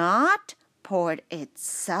not poured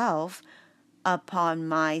itself upon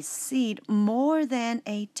my seed more than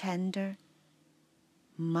a tender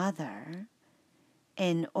mother,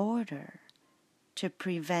 in order to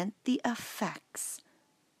prevent the effects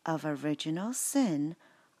of original sin,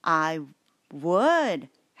 I would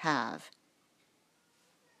have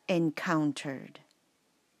encountered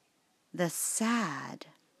the sad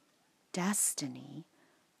destiny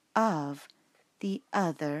of the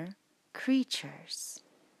other creatures,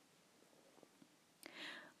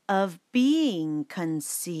 of being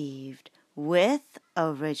conceived with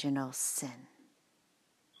original sin.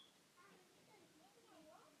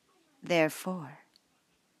 Therefore,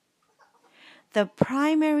 the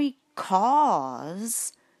primary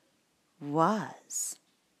cause was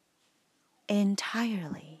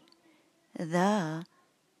entirely the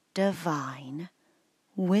divine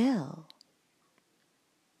will.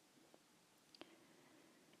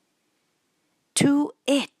 To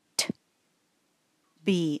it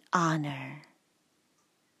be honor,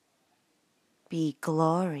 be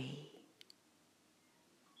glory.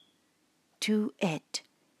 To it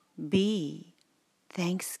be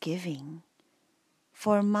thanksgiving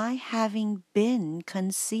for my having been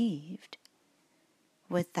conceived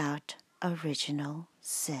without original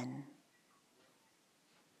sin.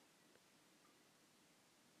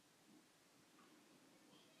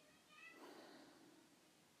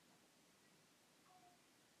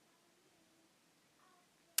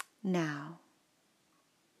 Now,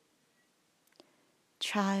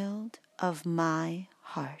 child of my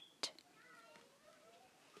heart,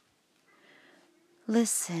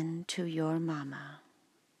 listen to your mama.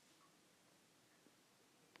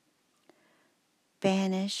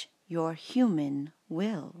 Banish your human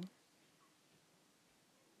will.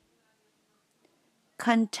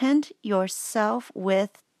 Content yourself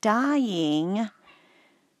with dying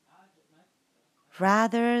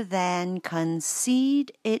rather than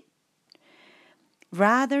concede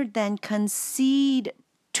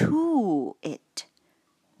to it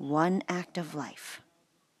one act of life.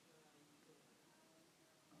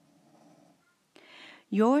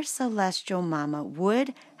 Your celestial mama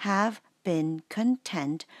would have been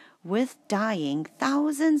content with dying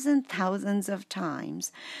thousands and thousands of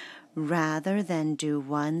times rather than do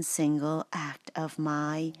one single act of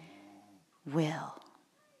my will.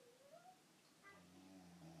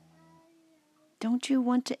 Don't you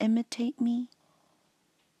want to imitate me?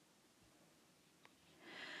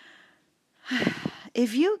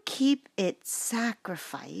 If you keep it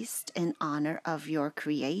sacrificed in honor of your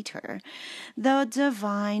Creator, the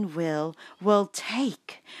divine will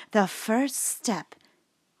take the first step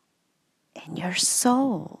in your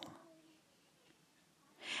soul.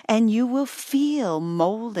 And you will feel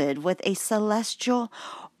molded with a celestial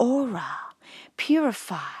aura,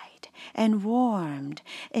 purified and warmed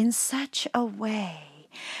in such a way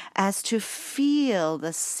as to feel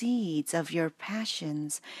the seeds of your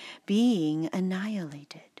passions being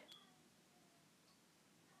annihilated.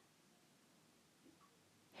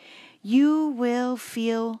 You will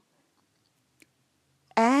feel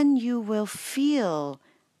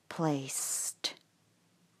placed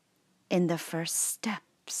in the first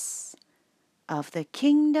steps of the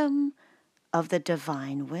kingdom of the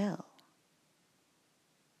divine will.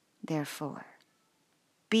 Therefore,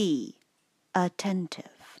 be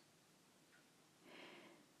attentive.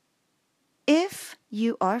 If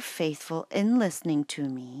you are faithful in listening to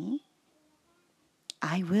me,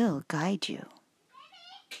 I will guide you.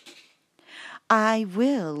 I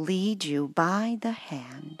will lead you by the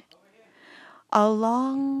hand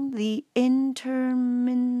along the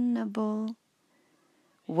interminable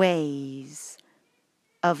ways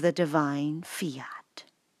of the divine fiat.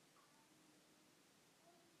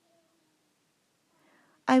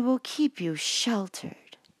 I will keep you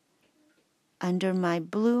sheltered under my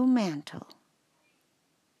blue mantle,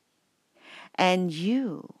 and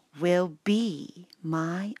you will be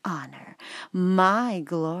my honor, my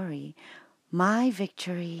glory, my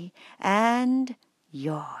victory, and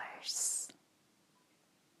yours.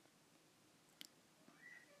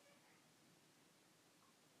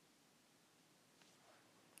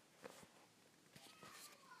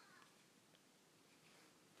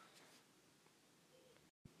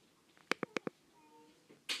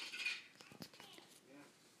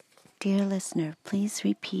 Dear listener, please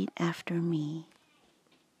repeat after me.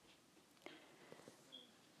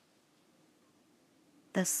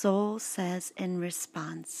 The soul says in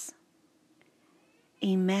response,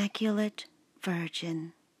 Immaculate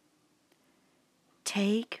Virgin,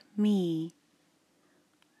 take me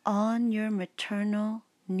on your maternal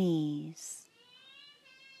knees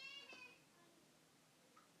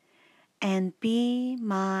and be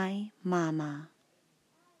my mama.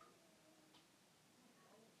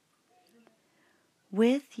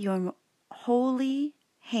 With your holy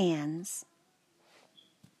hands,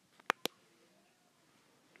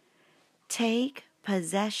 take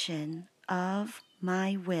possession of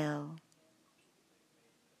my will.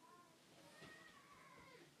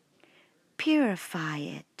 Purify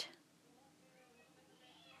it.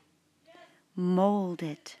 Mold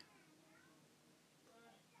it.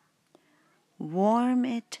 Warm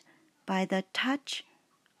it by the touch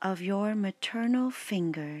of your maternal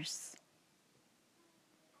fingers.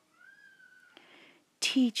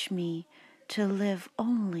 Teach me to live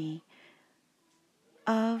only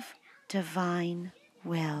of divine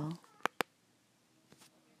will.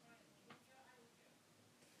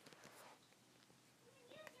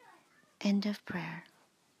 End of prayer.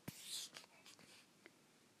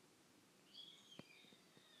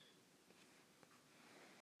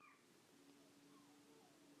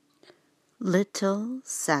 Little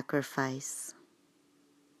sacrifice.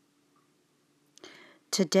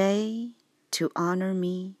 Today, to honor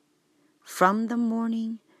me from the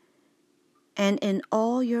morning and in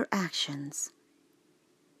all your actions,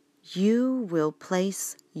 you will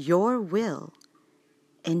place your will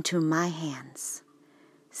into my hands,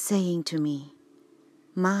 saying to me,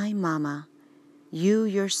 My mama, you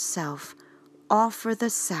yourself offer the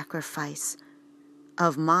sacrifice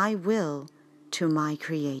of my will to my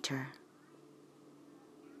Creator.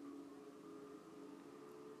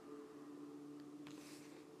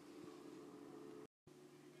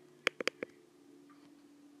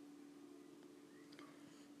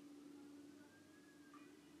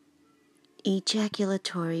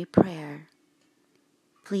 Ejaculatory prayer.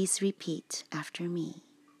 Please repeat after me.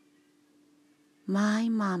 My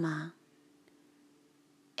mama,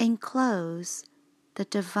 enclose the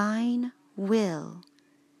divine will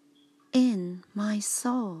in my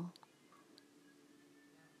soul,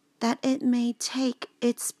 that it may take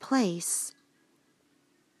its place,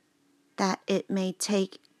 that it may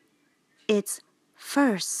take its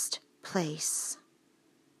first place,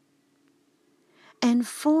 and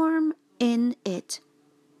form in it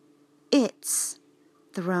its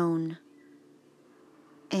throne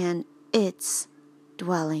and its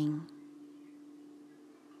dwelling.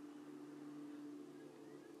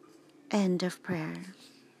 End of prayer.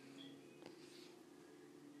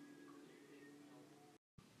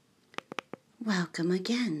 Welcome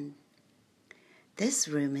again. This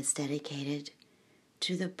room is dedicated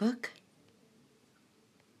to the book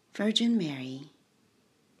Virgin Mary.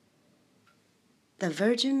 The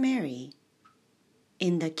Virgin Mary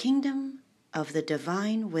in the Kingdom of the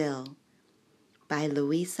Divine Will by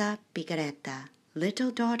Luisa Picaretta,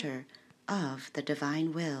 little daughter of the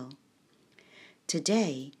Divine Will.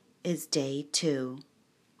 Today is day 2.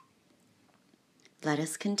 Let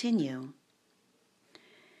us continue.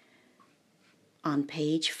 On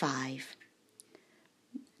page 5,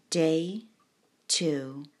 day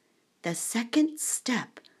 2, the second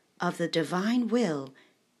step of the Divine Will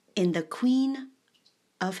in the Queen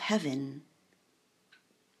of Heaven.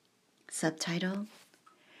 Subtitle,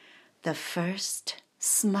 The First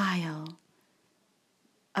Smile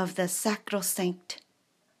of the Sacrosanct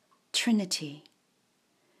Trinity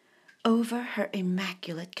over her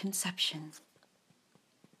Immaculate Conception.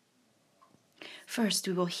 First,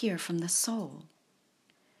 we will hear from the soul.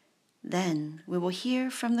 Then we will hear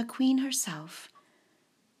from the Queen herself,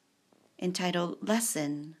 entitled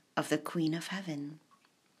Lesson of the Queen of Heaven.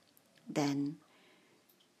 Then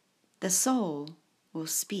the soul will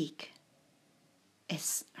speak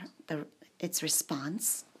its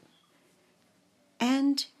response,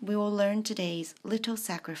 and we will learn today's little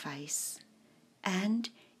sacrifice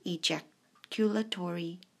and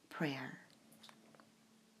ejaculatory prayer.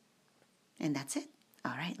 And that's it.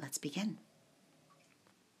 All right, let's begin.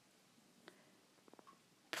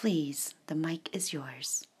 Please, the mic is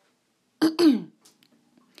yours.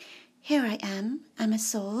 Here I am, I'm a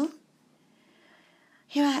soul.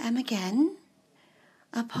 Here I am again,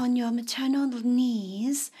 upon your maternal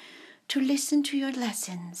knees to listen to your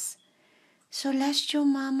lessons. Celestial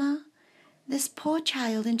Mama, this poor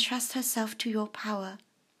child entrusts herself to your power.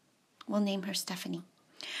 We'll name her Stephanie.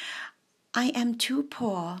 I am too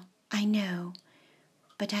poor, I know,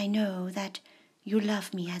 but I know that you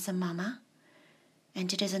love me as a mama,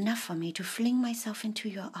 and it is enough for me to fling myself into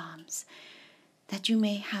your arms, that you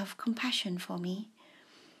may have compassion for me,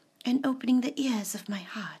 and opening the ears of my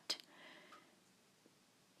heart,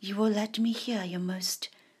 you will let me hear your most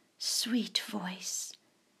sweet voice,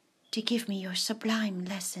 to give me your sublime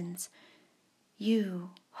lessons.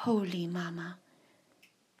 You, Holy Mama,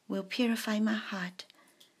 will purify my heart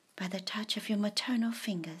by the touch of your maternal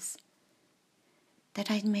fingers, that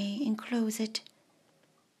I may enclose in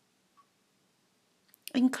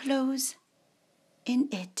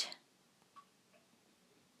it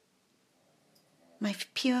my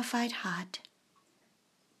purified heart,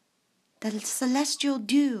 the celestial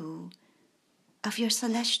dew of your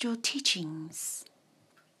celestial teachings.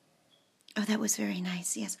 Oh, that was very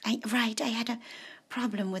nice. Yes, I had a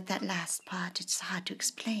problem with that last part. It's hard to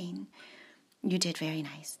explain. You did very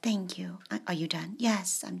nice. Thank you. Are you done?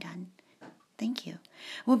 Yes, I'm done. Thank you.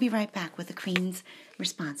 We'll be right back with the Queen's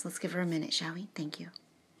response. Let's give her a minute, shall we? Thank you.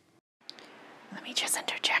 Let me just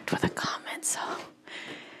interject with a comment. So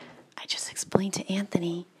I just explained to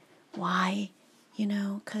Anthony why,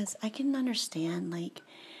 because I can understand,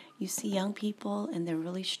 you see young people and they're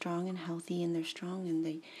really strong and healthy, and they're strong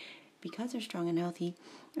and because they're strong and healthy,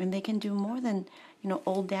 and they can do more than,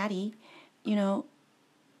 old daddy,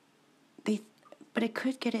 but it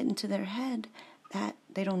could get it into their head that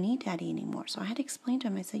they don't need daddy anymore. So I had to explain to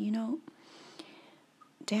him, I said,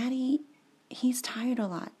 daddy, he's tired a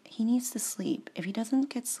lot. He needs to sleep. If he doesn't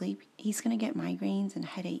get sleep, he's going to get migraines and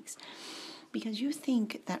headaches. Because you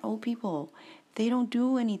think that old people, they don't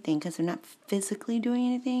do anything because they're not physically doing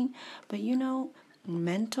anything. But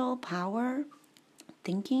mental power,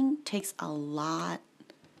 thinking takes a lot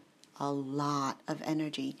of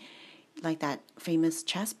energy. Like that famous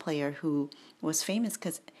chess player who was famous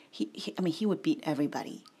because he would beat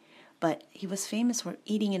everybody. But he was famous for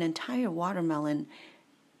eating an entire watermelon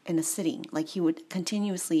in a sitting. Like he would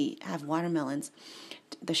continuously have watermelons.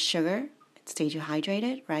 The sugar stays you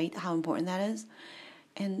hydrated, right? How important that is.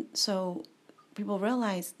 And so people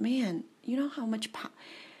realize, man, you know how much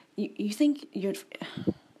you think your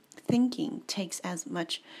thinking takes as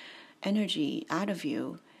much energy out of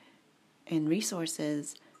you and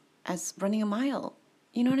resources as running a mile.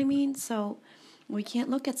 You know what I mean? So we can't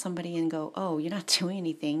look at somebody and go, oh, you're not doing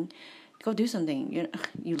anything. Go do something.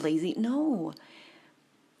 You lazy. No.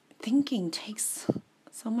 Thinking takes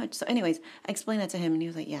so much. So anyways, I explained that to him and he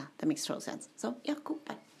was like, yeah, that makes total sense. So yeah, cool,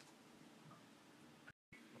 bye.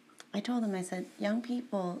 I told him, I said, young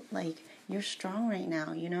people, you're strong right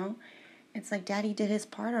now, It's like daddy did his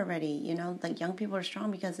part already, young people are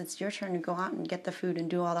strong because it's your turn to go out and get the food and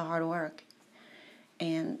do all the hard work.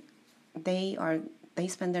 And they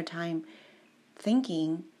spend their time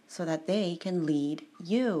thinking so that they can lead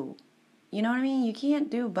you. You know what I mean? You can't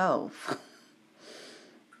do both.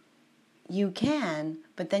 You can,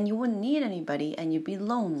 but then you wouldn't need anybody and you'd be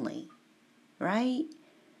lonely, right?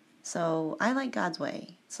 So I like God's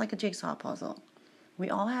way. It's like a jigsaw puzzle. We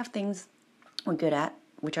all have things we're good at,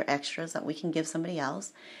 which are extras that we can give somebody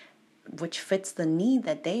else, which fits the need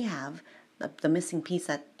that they have, the missing piece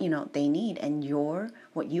that, they need. And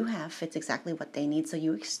what you have fits exactly what they need, so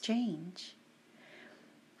you exchange.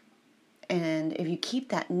 And if you keep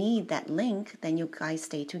that need, that link, then you guys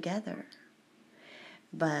stay together.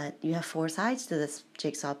 But you have 4 sides to this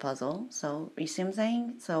jigsaw puzzle. So you see what I'm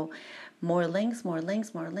saying? So more links.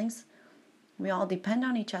 We all depend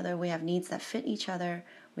on each other. We have needs that fit each other.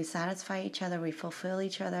 We satisfy each other. We fulfill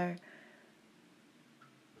each other.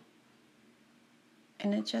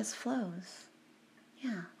 And it just flows.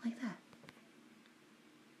 Yeah, like that.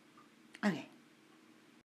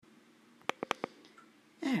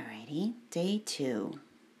 Day 2.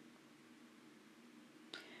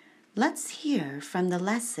 Let's hear from the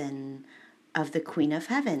lesson of the Queen of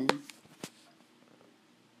Heaven.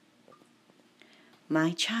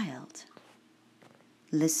 My child,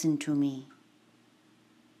 listen to me.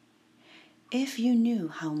 If you knew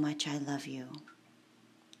how much I love you,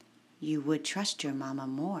 you would trust your mama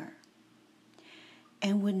more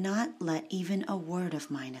and would not let even a word of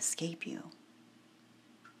mine escape you.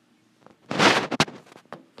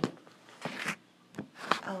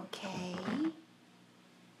 Okay.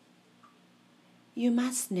 You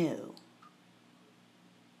must know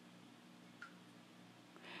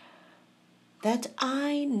that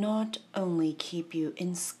I not only keep you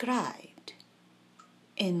inscribed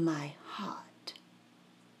in my heart,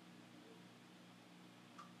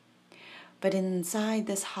 but inside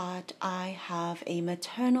this heart I have a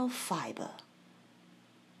maternal fiber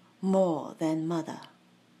more than mother.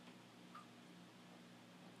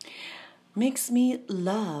 Makes me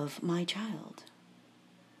love my child.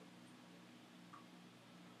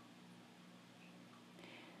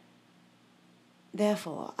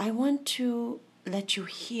 Therefore, I want to let you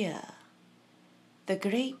hear the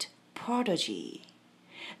great prodigy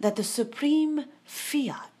that the supreme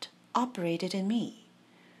fiat operated in me,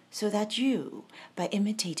 so that you, by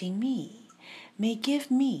imitating me, may give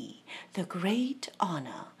me the great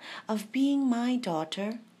honor of being my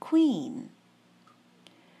daughter queen.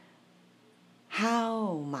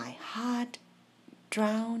 How my heart,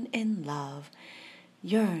 drowned in love,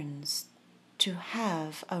 yearns to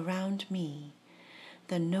have around me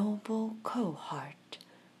the noble cohort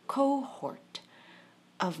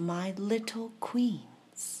of my little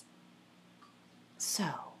queens. So,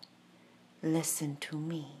 listen to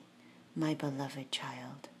me, my beloved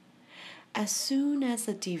child. As soon as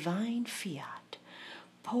the divine fiat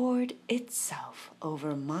poured itself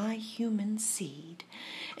over my human seed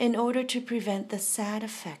in order to prevent the sad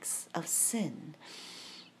effects of sin,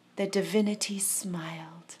 the divinity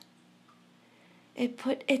smiled. It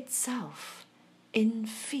put itself in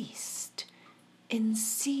feast, in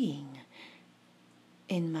seeing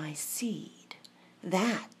in my seed,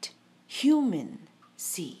 that human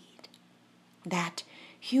seed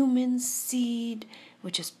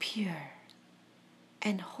which is pure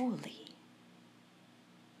and holy,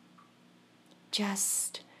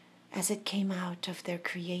 just as it came out of their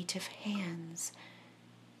creative hands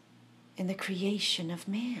in the creation of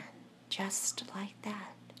man, just like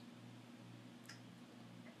that.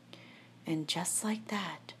 And just like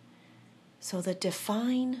that, so the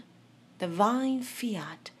divine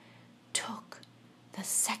fiat took the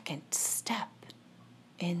second step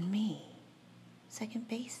in me. Second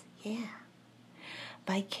base? Yeah.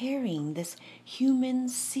 By carrying this human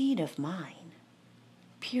seed of mine,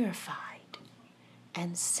 purified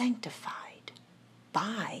and sanctified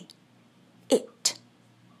by it.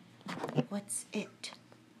 What's it?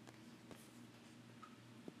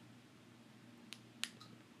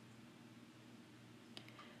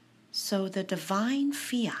 So the divine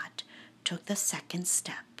fiat took the second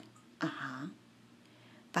step.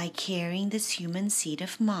 By carrying this human seed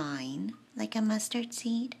of mine, like a mustard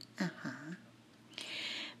seed,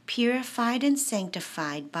 purified and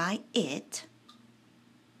sanctified by it,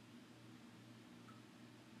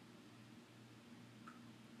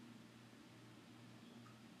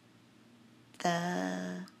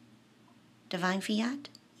 the divine fiat?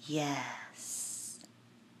 Yes,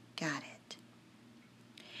 got it.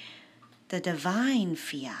 The divine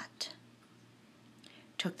fiat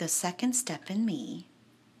took the second step in me,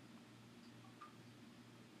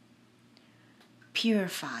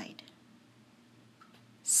 purified,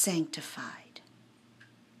 sanctified.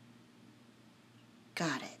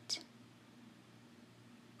 Got it.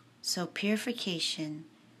 So purification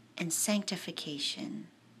and sanctification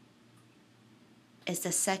is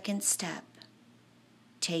the second step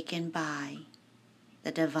taken by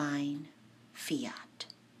the divine fiat.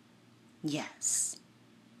 Yes.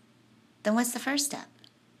 Then what's the first step?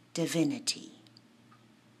 Divinity.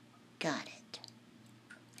 Got it.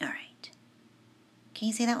 All right. Can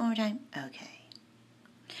you say that one more time? Okay.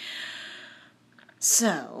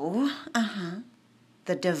 So,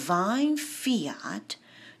 the divine fiat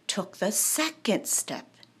took the second step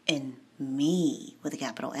in me, with a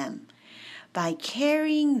capital M, by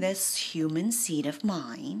carrying this human seed of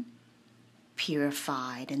mine,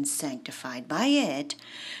 purified and sanctified by it,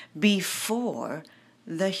 before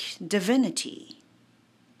the divinity.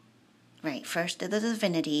 Right, first the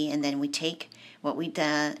divinity, and then we take what we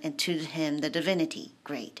done and to him the divinity.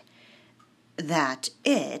 Great. That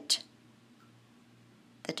it,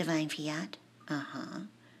 the divine fiat,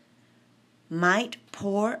 might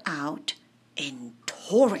pour out in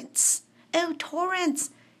torrents, Oh,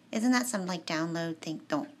 torrents. Isn't that some like download thing?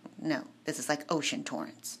 No. This is like ocean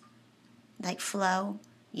torrents. Like flow.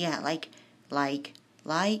 Yeah, like white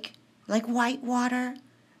water.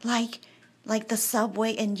 Like the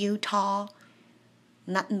subway in Utah.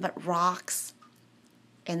 Nothing but rocks.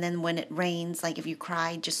 And then when it rains, like if you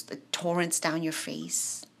cry, just the torrents down your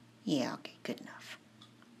face. Yeah, okay, good enough.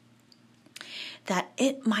 That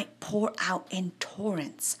it might pour out in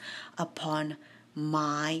torrents upon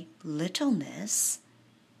my littleness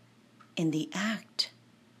in the act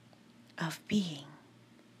of being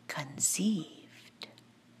conceived.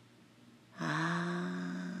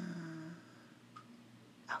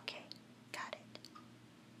 Okay, got it.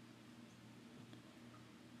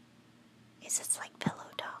 Is it like pillow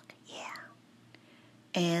talk? Yeah.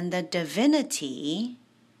 And the divinity,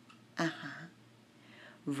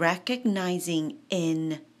 recognizing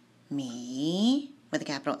in me, with a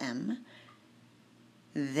capital M,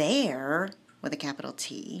 their, with a capital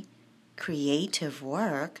T, creative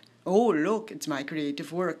work. Oh, look, it's my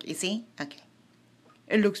creative work. You see? Okay.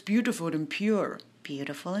 It looks beautiful and pure.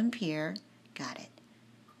 Beautiful and pure. Got it.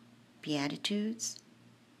 Beatitudes,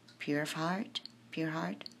 pure heart.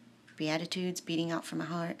 Beatitudes beating out from my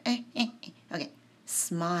heart. Okay.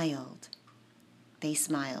 Smiled. They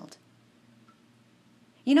smiled.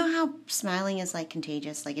 You know how smiling is like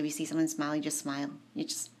contagious? Like if you see someone smiling, just smile. You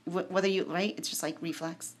just, whether you, right? It's just like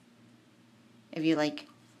reflex. If you like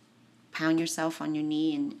pound yourself on your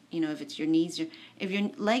knee and, if it's your knees, if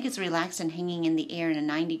your leg is relaxed and hanging in the air in a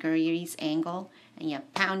 90 degrees angle and you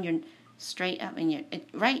pound your straight up and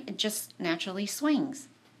it just naturally swings.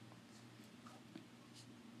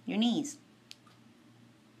 Your knees.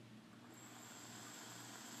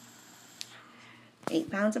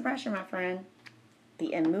 8 pounds of pressure, my friend.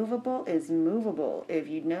 The immovable is movable if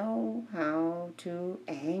you know how to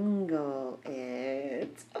angle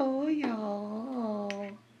it. Oh, y'all.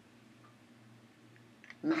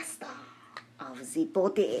 Master of the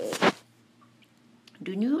body.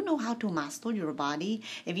 Do you know how to master your body?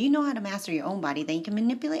 If you know how to master your own body, then you can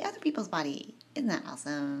manipulate other people's body. Isn't that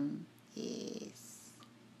awesome? Yes.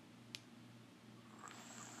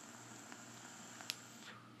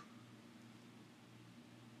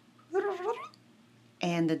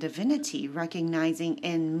 And the divinity recognizing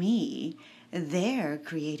in me their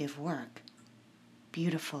creative work,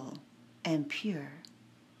 beautiful and pure,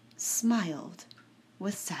 smiled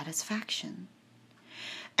with satisfaction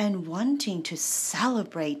and wanting to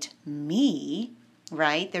celebrate me,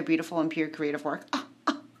 right? Their beautiful and pure creative work.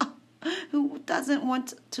 Who doesn't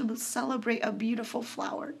want to celebrate a beautiful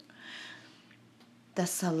flower? The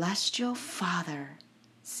celestial Father,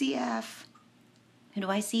 CF. Who do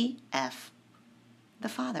I see? F. The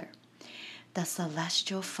Father. The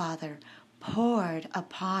celestial Father poured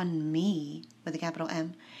upon me, with a capital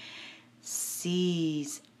M,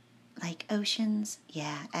 seas, like oceans,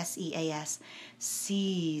 yeah, SEAS,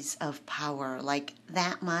 seas of power, like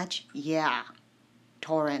that much, yeah,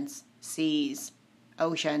 torrents, seas,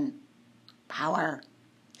 ocean, power,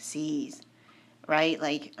 seas, right?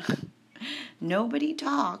 Like, nobody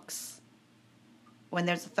talks when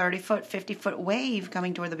there's a 30-foot, 50-foot wave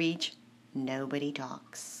coming toward the beach. Nobody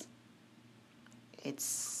talks.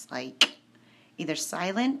 It's like either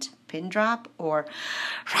silent, pin drop, or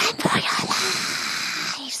run for your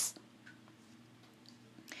lives.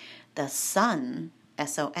 The sun,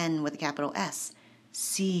 S-O-N with a capital S,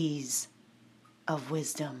 seas of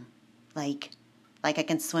wisdom. Like I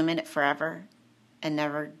can swim in it forever and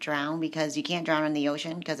never drown, because you can't drown in the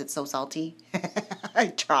ocean because it's so salty. I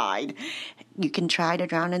tried. You can try to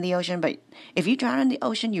drown in the ocean, but if you drown in the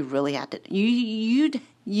ocean, you really had to.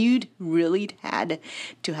 You'd really had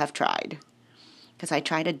to have tried. Because I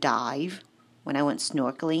tried to dive when I went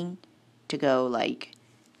snorkeling to go like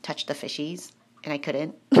touch the fishies, and I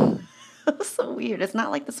couldn't. It was so weird. It's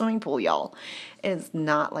not like the swimming pool, y'all. It's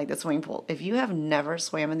not like the swimming pool. If you have never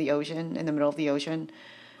swam in the ocean, in the middle of the ocean,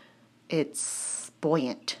 it's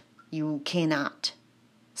buoyant. You cannot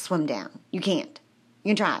swim down. You can't. You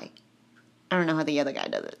can try. I don't know how the other guy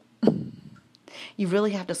does it. You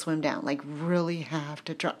really have to swim down. Like, really have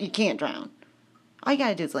to try. You can't drown. All you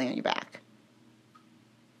gotta do is lay on your back.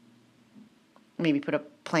 Maybe put a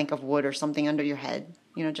plank of wood or something under your head,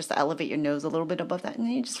 just to elevate your nose a little bit above that, and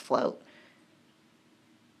then you just float.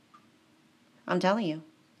 I'm telling you,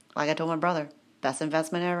 like I told my brother, best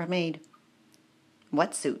investment I ever made.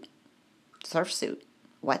 Wetsuit, surf suit,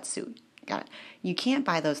 wetsuit. Got it. You can't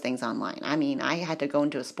buy those things online. I mean, I had to go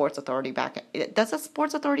into a Sports Authority does a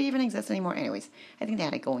Sports Authority even exist anymore? Anyways, I think they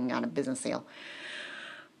had it going on a business sale.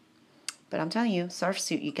 But I'm telling you, surf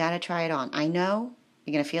suit, you got to try it on. I know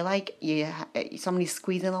You're going to feel like somebody's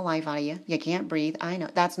squeezing the life out of you. You can't breathe. I know.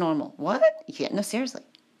 That's normal. What? Yeah, no, seriously.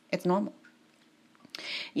 It's normal.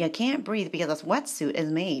 You can't breathe because this wetsuit is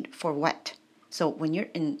made for wet. So when you're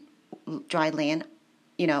in dry land,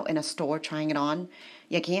 in a store trying it on,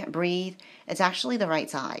 you can't breathe. It's actually the right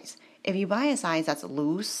size. If you buy a size that's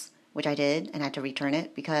loose, which I did, and I had to return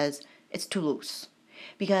it because it's too loose.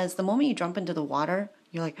 Because the moment you jump into the water,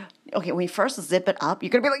 you're like, okay, when you first zip it up,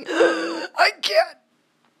 you're going to be like, I can't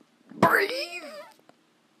breathe.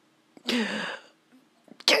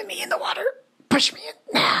 Get me in the water. Push me in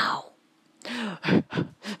now.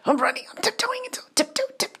 I'm running. I'm tiptoeing into tiptoe.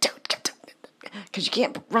 Because you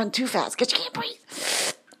can't run too fast because you can't breathe.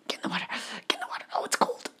 Get in the water. Oh, it's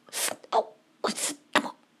cold. Oh, come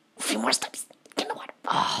on. A few more steps. Get in the water.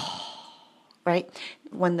 Oh, right?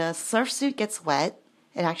 When the surf suit gets wet,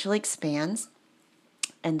 it actually expands.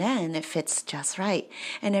 And then it fits just right.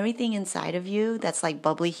 And everything inside of you that's like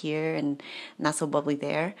bubbly here and not so bubbly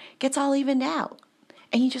there gets all evened out.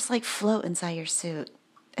 And you just like float inside your suit.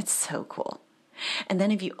 It's so cool. And then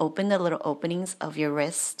if you open the little openings of your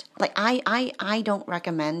wrist, like I don't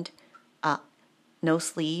recommend no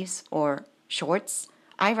sleeves or shorts.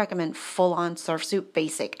 I recommend full-on surf suit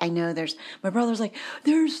basic. I know my brother's like,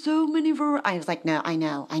 there's so many varieties. I was like, no, I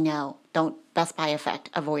know. Don't Best Buy effect.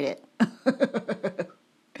 Avoid it.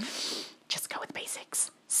 Just go with basics.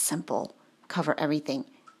 Simple. Cover everything.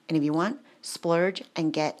 And if you want, splurge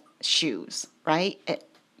and get shoes, right?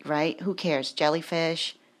 Right? Who cares?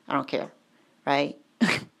 Jellyfish? I don't care, right?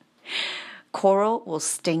 Coral will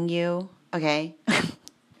sting you, okay?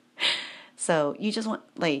 So you just want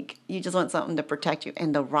something to protect you.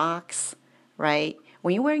 And the rocks, right?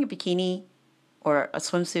 When you're wearing a bikini or a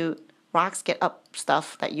swimsuit, rocks get up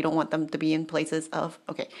stuff that you don't want them to be in places of.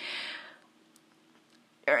 Okay.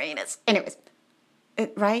 Uranus. Anyways,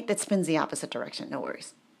 right? That spins the opposite direction. No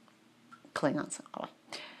worries. Klingons. All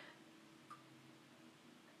right.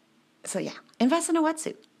 So yeah, invest in a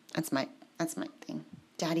wetsuit. That's my thing.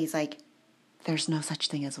 Daddy's like, there's no such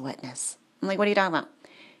thing as wetness. I'm like, what are you talking about?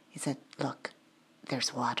 He said, look,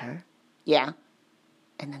 there's water. Yeah.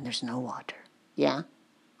 And then there's no water. Yeah.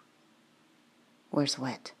 Where's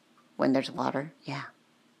wet? When there's water? Yeah.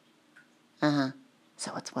 Uh-huh.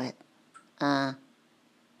 So it's wet. Huh.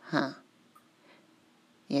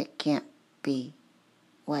 It can't be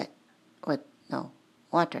wet with no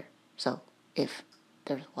water. So if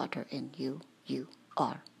there's water in you, you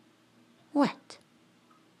are wet.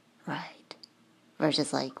 Right.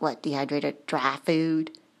 Versus like, what, dehydrated dry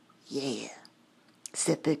food? Yeah.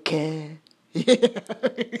 Sipica. Yeah.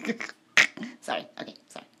 Sorry. Okay,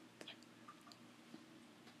 sorry.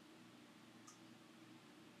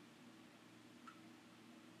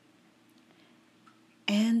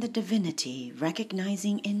 And the divinity,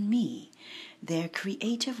 recognizing in me their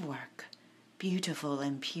creative work, beautiful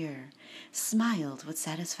and pure, smiled with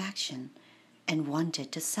satisfaction and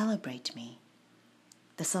wanted to celebrate me.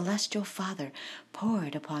 The celestial Father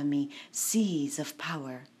poured upon me seas of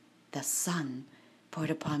power. The Son poured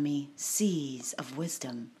upon me seas of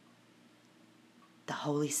wisdom. The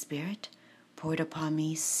Holy Spirit poured upon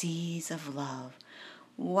me seas of love.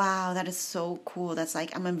 Wow, that is so cool. That's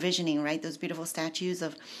like, I'm envisioning, right? Those beautiful statues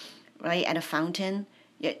of, right, at a fountain.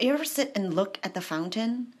 You ever sit and look at the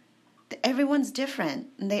fountain? Everyone's different.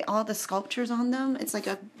 And the sculptures on them, it's like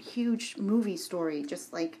a huge movie story,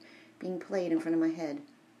 just like being played in front of my head.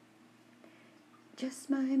 Just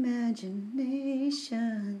my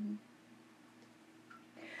imagination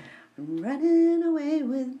running away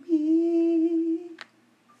with me.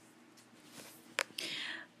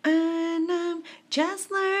 And I'm just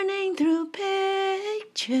learning through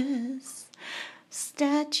pictures,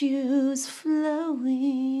 statues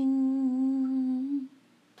flowing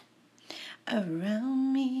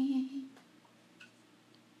around me.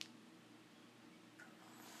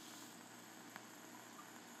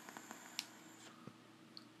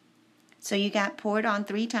 So you got poured on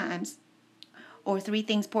 3 times, or 3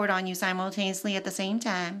 things poured on you simultaneously at the same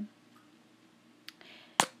time.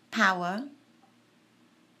 Power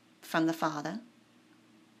from the Father,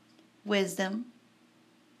 wisdom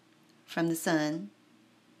from the Son,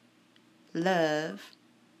 love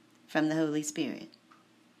from the Holy Spirit.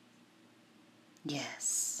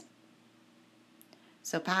 Yes.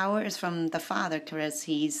 So power is from the Father because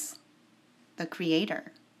He's the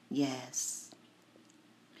Creator. Yes.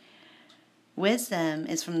 Wisdom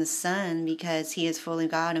is from the Son because He is fully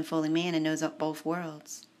God and fully man and knows both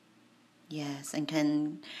worlds. Yes, and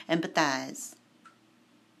can empathize.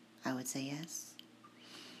 I would say yes.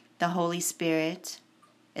 The Holy Spirit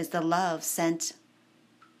is the love sent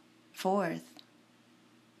forth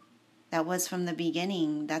That was from the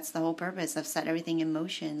beginning. That's the whole purpose of set everything in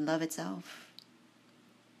motion, love itself.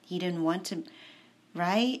 He didn't want to,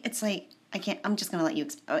 right? It's like, I'm just going to let you,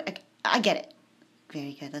 I get it.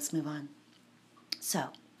 Very good. Let's move on. So,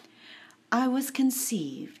 I was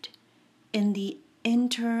conceived in the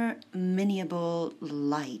interminable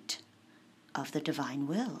light of the divine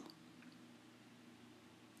will.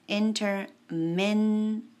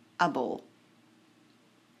 Interminable.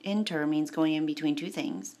 Inter means going in between two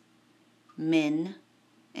things. Min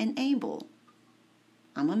and able.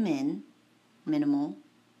 I'm a min,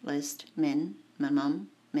 minimalist, minimum,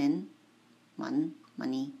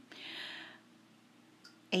 money.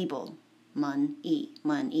 Able, money,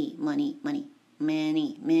 money.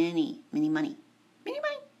 Many money.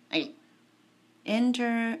 Okay.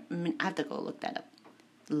 I have to go look that up.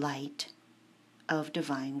 Light of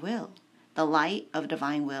divine will. The light of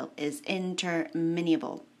divine will is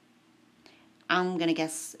interminable. I'm going to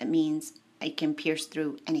guess it means it can pierce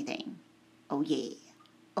through anything. Oh yeah.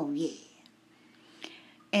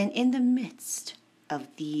 And in the midst of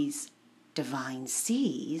these divine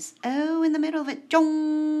seas, in the middle of it,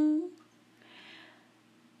 jong.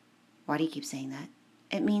 Why do you keep saying that?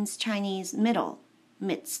 It means Chinese middle,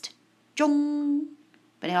 midst, zhong.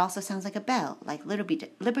 But it also sounds like a bell, like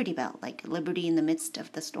Liberty Bell, like liberty in the midst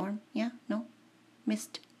of the storm. Yeah? No?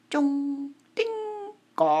 Mist, zhong, ding,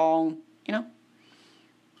 gong,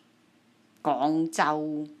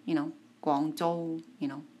 Guangzhou, Guangzhou,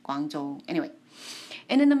 Guangzhou. Anyway,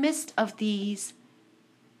 and in the midst of these,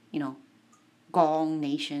 Gong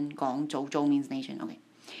nation, Gong, Zhou means nation, okay.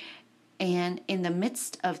 And in the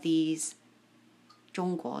midst of these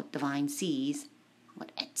中国 divine seas,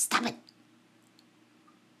 stop it!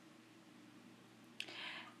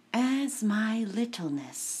 As my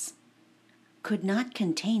littleness could not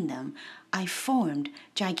contain them, I formed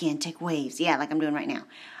gigantic waves. Yeah, like I'm doing right now.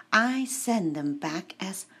 I send them back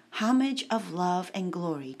as homage of love and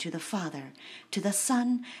glory to the Father, to the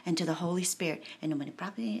Son, and to the Holy Spirit. In nomine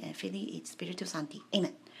Patri et Filii et Spiritus Sancti.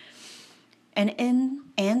 Amen.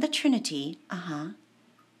 And the Trinity,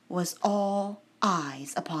 was all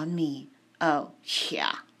eyes upon me. Oh,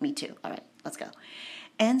 yeah, me too. All right, let's go.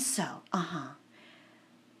 And so,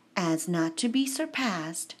 as not to be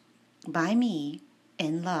surpassed by me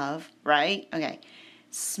in love, right? Okay.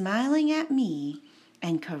 Smiling at me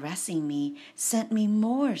and caressing me, sent me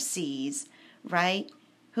more seas, right?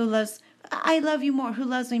 I love you more. Who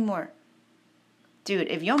loves me more? Dude,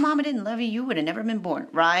 if your mama didn't love you, you would have never been born,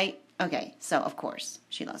 right? Okay, so of course,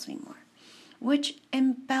 she loves me more. Which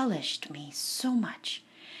embellished me so much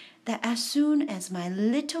that as soon as my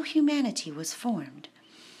little humanity was formed,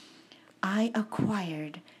 I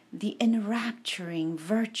acquired the enrapturing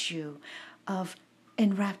virtue of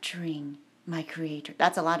enrapturing my Creator.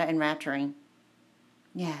 That's a lot of enrapturing.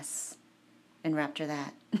 Yes, enrapture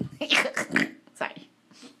that. Sorry.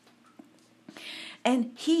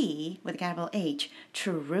 And he, with a capital H,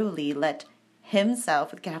 truly let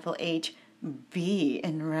himself, with capital H, be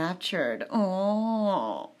enraptured.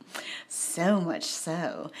 Oh, so much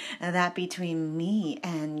so that between me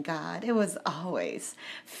and God, it was always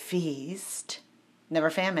feast. Never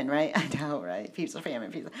famine, right? I know, right? Feast or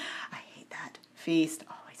famine. Feast. I hate that. Feast,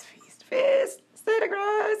 always feast. Feast. Santa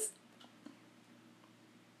Claus.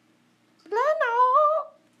 Plano.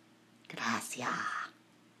 Gracias.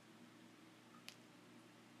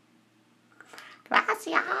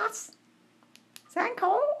 Gracias. 辛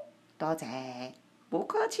苦。多謝。不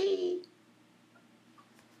客氣。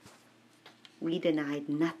We denied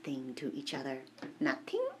nothing to each other.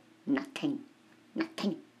 Nothing.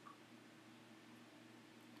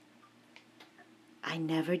 I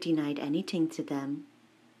never denied anything to them,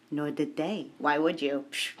 nor did they. Why would you?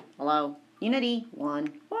 Psh, hello. Unity.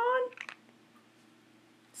 One.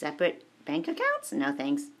 Separate bank accounts? No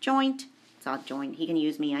thanks. Joint. It's all joint. He can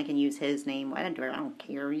use me. I can use his name. I don't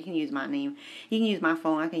care. You can use my name. He can use my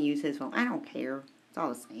phone. I can use his phone. I don't care. It's all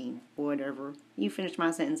the same. Whatever. You finish my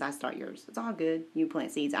sentence, I start yours. It's all good. You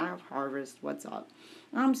plant seeds. I harvest. What's up?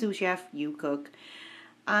 I'm sous chef. You cook.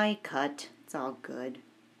 I cut. It's all good.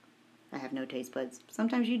 I have no taste buds.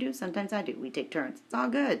 Sometimes you do. Sometimes I do. We take turns. It's all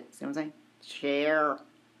good. See what I'm saying? Share.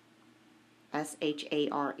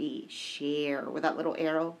 S-H-A-R-E. Share. With that little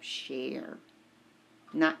arrow. Share.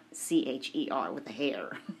 Not C-H-E-R with the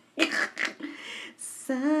hair.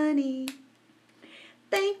 Sunny.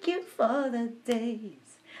 Thank you for the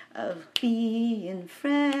days of being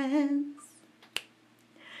friends.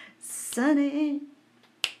 Sunny.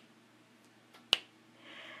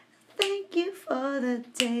 Thank you for the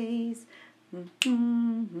days.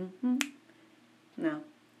 No.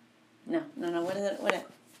 What is it?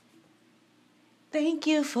 Thank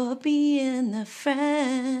you for being a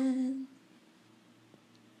friend.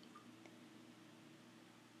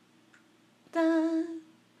 Dun,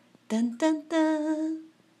 dun, dun, dun,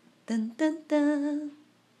 dun, dun, dun.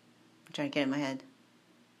 I'm trying to get it in my head.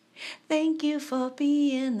 Thank you for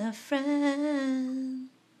being a friend.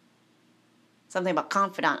 Something about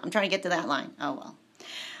confidant. I'm trying to get to that line. Oh, well.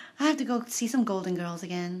 I have to go see some Golden Girls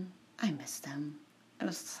again. I miss them. It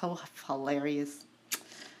was so hilarious.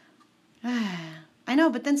 I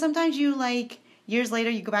know, but then sometimes you, like, years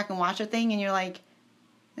later, you go back and watch a thing and you're like,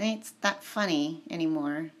 it ain't that funny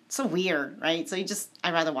anymore. It's so weird, right? So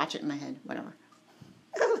I'd rather watch it in my head. Whatever.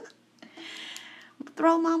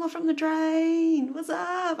 Throw Mama from the Train. What's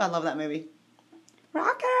up? I love that movie.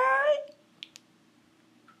 Rocky!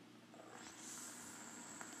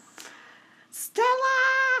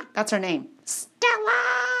 Stella! That's her name.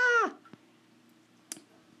 Stella!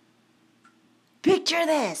 Picture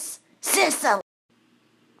this. Sicily.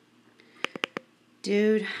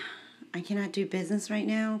 Dude, I cannot do business right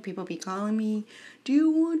now. People be calling me. Do you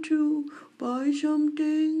want to buy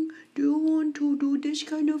something? Do you want to do this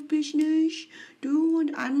kind of business?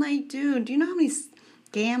 I'm like, dude, do you know how many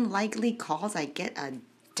scam likely calls I get a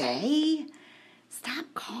day? Stop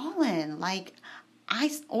calling. Like,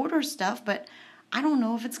 I order stuff, but I don't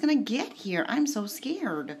know if it's going to get here. I'm so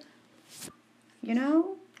scared. You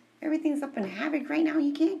know? Everything's up in havoc right now.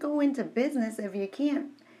 You can't go into business if you can't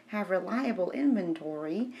have reliable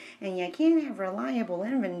inventory. And you can't have reliable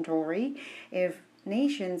inventory if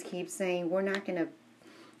nations keep saying we're not going to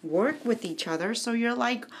work with each other. So you're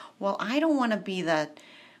like, well, I don't want to be the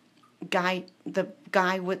guy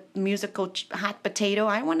with musical hot potato.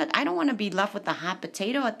 I don't want to be left with the hot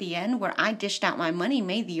potato at the end where I dished out my money,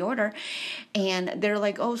 made the order, and they're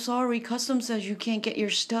like, oh, sorry, customs says you can't get your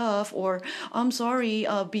stuff, or I'm sorry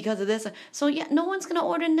because of this. So yeah, no one's gonna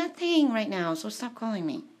order nothing right now. So stop calling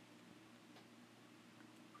me.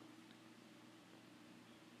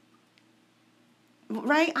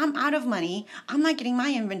 Right? I'm out of money. I'm not getting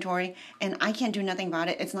my inventory, and I can't do nothing about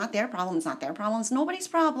it. It's not their problem. It's not their problem. It's nobody's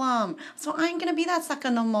problem. So I ain't going to be that sucker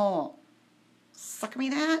no more. Sucker me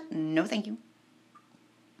that? No, thank you.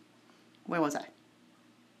 Where was I?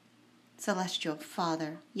 Celestial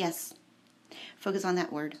Father. Yes. Focus on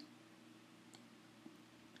that word.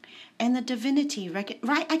 And the divinity. Right?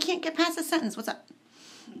 I can't get past the sentence. What's up?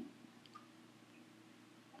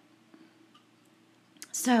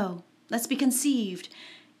 So, let's be conceived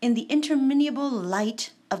in the interminable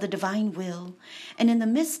light of the divine will, and in the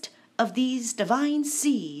midst of these divine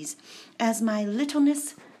seas, as my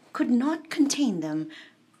littleness could not contain them,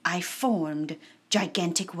 I formed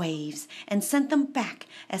gigantic waves and sent them back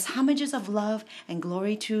as homages of love and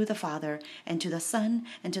glory to the Father, and to the Son,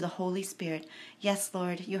 and to the Holy Spirit. Yes,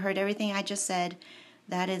 Lord, you heard everything I just said.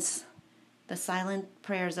 That is the silent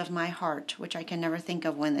prayers of my heart, which I can never think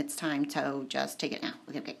of when it's time to just take it now.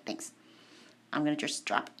 Okay, thanks. I'm going to just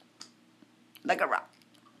drop it like a rock.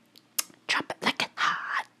 Drop it like a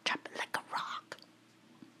hot. Drop it like a rock.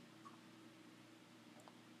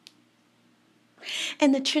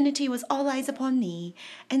 And the Trinity was all eyes upon me,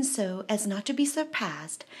 and so, as not to be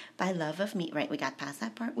surpassed by love of me. Right, we got past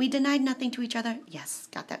that part. We denied nothing to each other. Yes,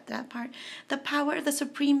 got that part. The power of the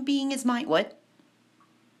Supreme Being is mine. What?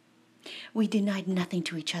 We denied nothing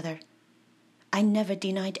to each other. I never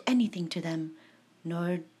denied anything to them,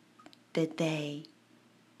 nor did they.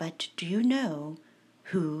 But do you know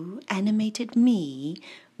who animated me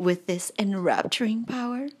with this enrapturing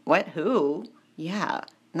power? What? Who? Yeah,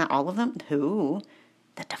 not all of them. Who?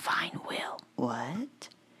 The divine will. What?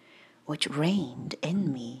 Which reigned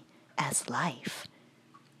in me as life.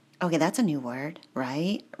 Okay, that's a new word,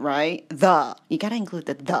 right? Right? The. You got to include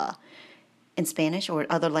the. In Spanish or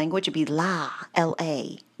other language, it'd be la,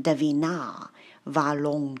 L-A, divina,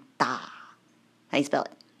 volunta. How you spell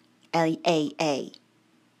it? L-A-A,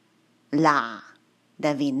 la,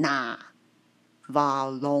 divina,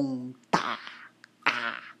 volunta.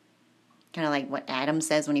 Ah. Kind of like what Adam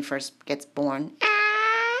says when he first gets born.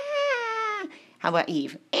 Ah. How about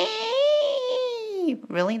Eve?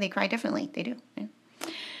 Really? They cry differently. They do. Yeah.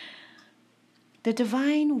 The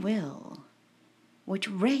divine will, which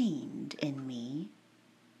reigned in me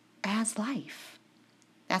as life.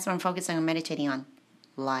 That's what I'm focusing on, meditating on.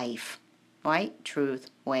 Life. Right? Truth,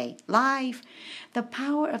 way, life. The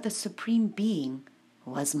power of the Supreme Being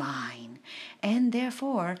was mine, and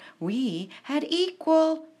therefore we had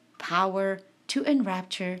equal power to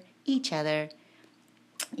enrapture each other.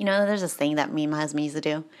 You know, there's this thing that me and my husband used to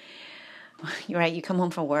do. You're right, you come home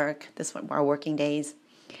from work, this one our working days.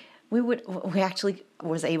 I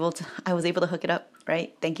was able to hook it up,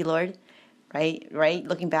 right? Thank you, Lord. right?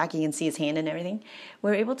 Looking back, you can see his hand and everything.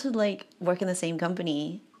 We're able to like work in the same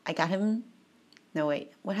company. I got him. No,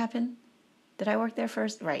 wait, what happened? Did I work there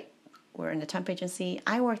first? Right. We're in a temp agency.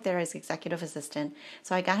 I worked there as executive assistant.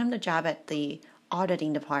 So I got him the job at the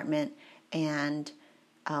auditing department, and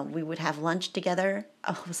we would have lunch together.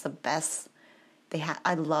 Oh, it was the best.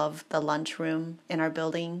 I loved the lunchroom in our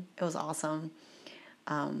building. It was awesome.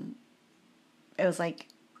 It was like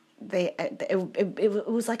it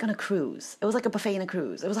was like on a cruise. It was like a buffet in a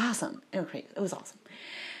cruise. It was awesome. It was crazy. It was awesome.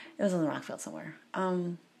 It was in Rockville somewhere.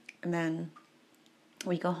 And then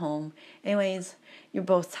we go home. Anyways, you're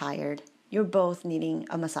both tired. You're both needing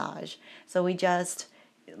a massage. So we just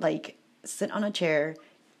like sit on a chair.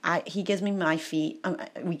 He gives me my feet.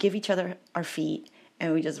 We give each other our feet,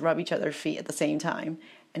 and we just rub each other's feet at the same time.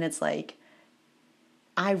 And it's like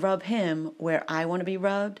I rub him where I want to be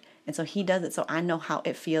rubbed, and so he does it so I know how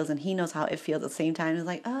it feels, and he knows how it feels at the same time. It's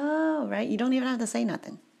like, oh, right? You don't even have to say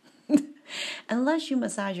nothing. Unless you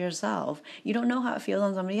massage yourself, you don't know how it feels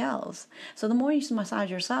on somebody else. So the more you massage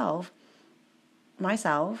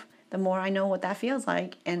myself, the more I know what that feels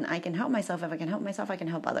like, and I can help myself. If I can help myself, I can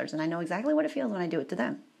help others, and I know exactly what it feels when I do it to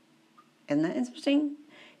them. Isn't that interesting?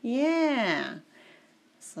 Yeah.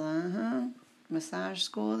 So, massage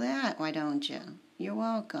school that, why don't you? You're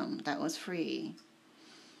welcome. That was free.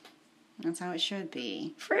 That's how it should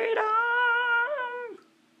be. Freedom!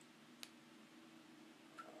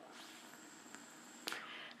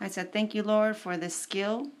 I said, thank you, Lord, for this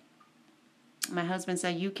skill. My husband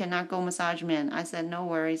said, you cannot go massage men. I said, no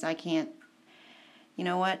worries, I can't. You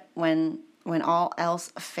know what? When all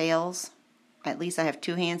else fails, at least I have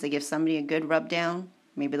two hands to give somebody a good rub down.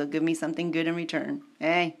 Maybe they'll give me something good in return.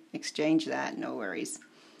 Hey, exchange that, no worries.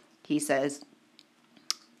 He says,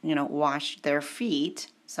 wash their feet.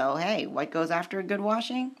 So, hey, what goes after a good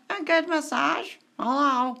washing? A good massage.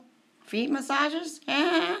 Hello? Feet massages?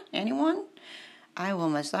 Anyone? I will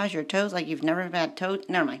massage your toes like you've never had toes.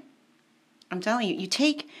 Never mind. I'm telling you, you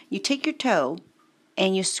take your toe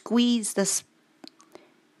and you squeeze the toe.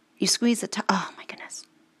 Oh, my goodness.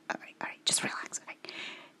 All right. Just relax. Okay.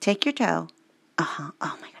 Take your toe. Oh,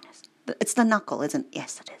 my goodness. It's the knuckle, isn't it?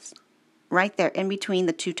 Yes, it is. Right there in between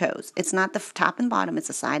the two toes. It's not the top and bottom. It's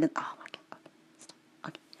the side. Oh, my God. Okay. Stop.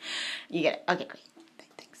 Okay. You get it. Okay, great.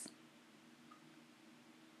 Thanks.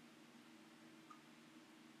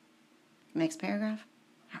 Next paragraph.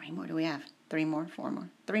 How many more do we have? 3 more? 4 more?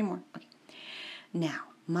 3 more. Okay. Now,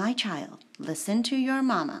 my child, listen to your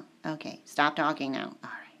mama. Okay, stop talking now. All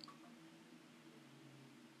right.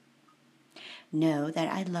 Know that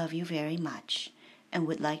I love you very much and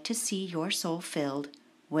would like to see your soul filled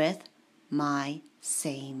with my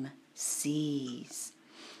same seas.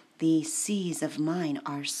 These seas of mine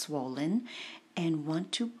are swollen and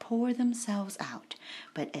want to pour themselves out.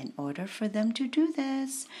 But in order for them to do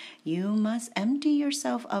this, you must empty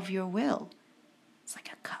yourself of your will. It's like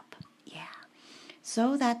a cup, yeah.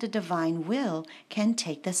 So that the divine will can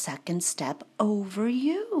take the second step over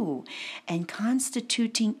you and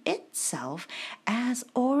constituting itself as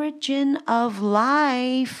origin of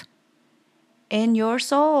life in your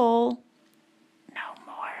soul. No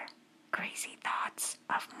more crazy thoughts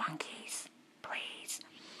of monkeys, please.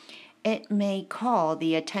 It may call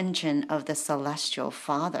the attention of the celestial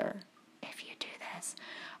Father, if you do this,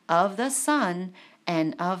 of the Son,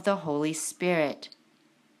 and of the Holy Spirit.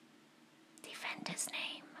 Defend his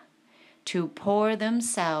name. To pour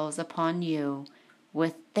themselves upon you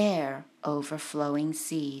with their overflowing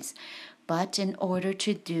seas. But in order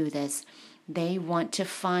to do this, they want to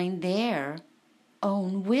find their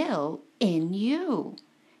own will in you,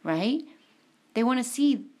 right? They want to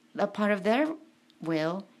see a part of their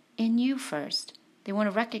will in you first. They want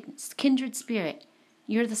to recognize kindred spirit.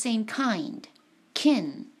 You're the same kind.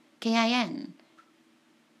 Kin. K-I-N.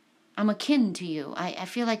 I'm akin to you. I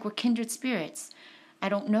feel like we're kindred spirits. I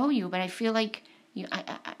don't know you, but I feel like you.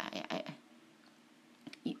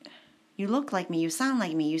 You look like me. You sound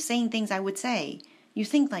like me. You're saying things I would say. You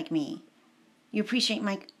think like me. You appreciate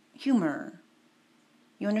my humor.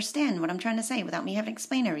 You understand what I'm trying to say without me having to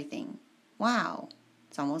explain everything. Wow.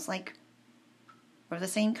 It's almost like we're the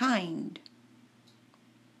same kind.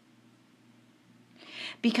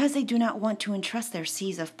 Because they do not want to entrust their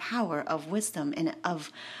seas of power, of wisdom, and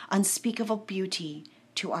of unspeakable beauty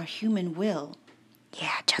to our human will.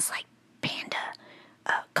 Yeah, just like Panda,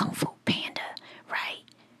 Kung Fu Panda, right?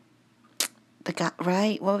 The guy,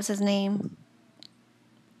 right? What was his name?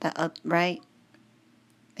 Right?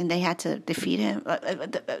 And they had to defeat him.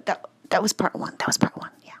 That was part 1. That was part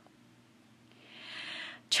 1, yeah.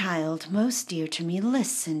 Child, most dear to me,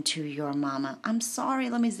 listen to your mama. I'm sorry,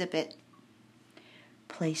 let me zip it.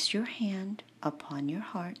 place your hand upon your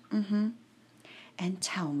heart and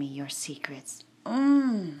tell me your secrets.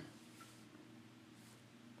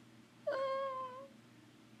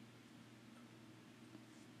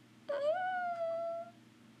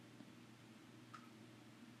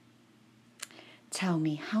 Tell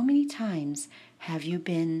me, how many times have you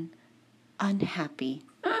been unhappy,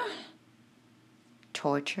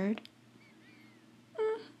 tortured,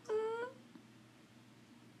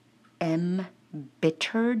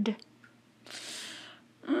 embittered,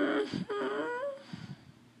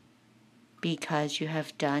 because you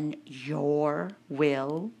have done your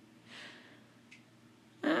will?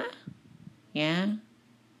 Yeah?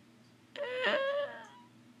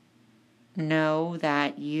 Know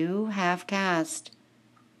that you have cast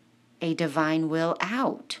a divine will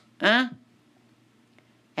out, and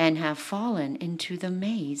have fallen into the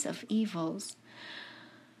maze of evils.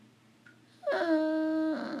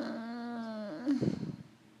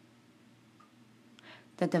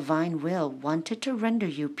 The divine will wanted to render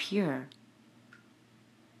you pure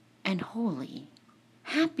and holy,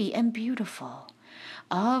 happy and beautiful,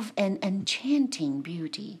 of an enchanting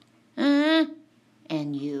beauty.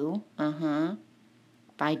 And you,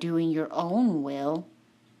 by doing your own will,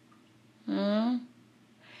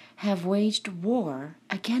 have waged war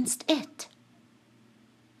against it.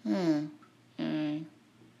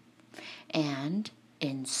 And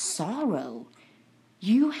in sorrow,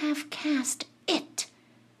 you have cast it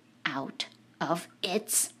out of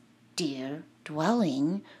its dear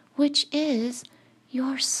dwelling, which is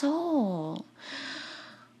your soul.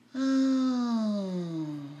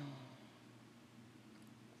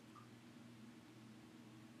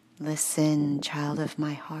 Listen, child of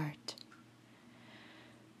my heart.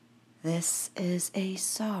 This is a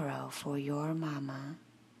sorrow for your mama.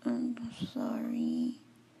 I'm sorry.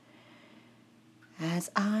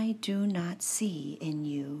 As I do not see in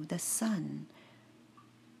you the son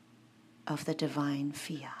of the divine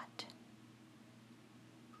fiat,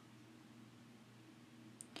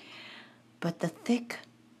 but the thick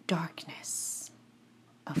darkness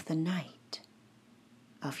of the night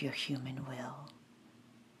of your human will.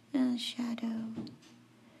 Shadow,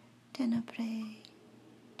 tenebrae,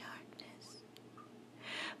 darkness.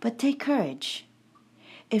 But take courage.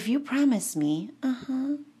 If you promise me,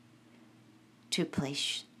 to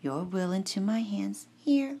place your will into my hands,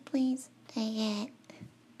 here, please, take it.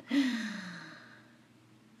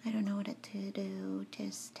 I don't know what to do,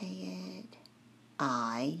 just take it.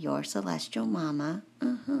 I, your celestial mama,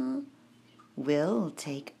 will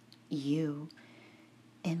take you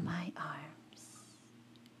in my arms.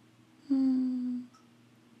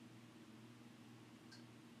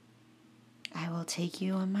 I will take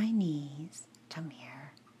you on my knees,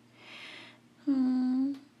 Tamir.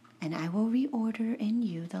 And I will reorder in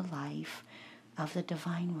you the life of the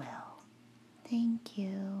divine will. Thank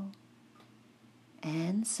you.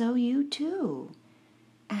 And so you too,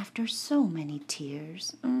 after so many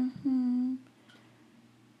tears,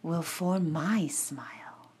 will form my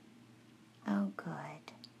smile. Oh,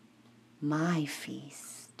 good. My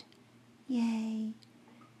feast. Yay.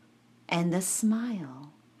 And the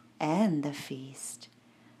smile and the feast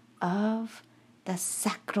of the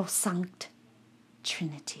sacrosanct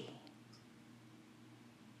Trinity.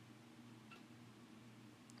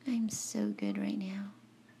 I'm so good right now.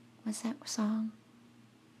 What's that song?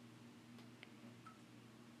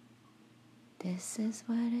 This is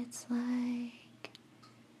what it's like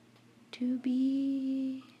to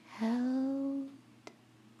be held.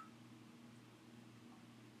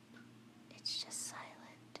 It's just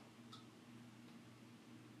silent.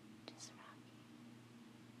 Just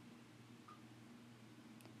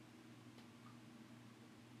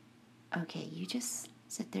rocking. Okay, you just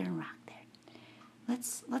sit there and rock there.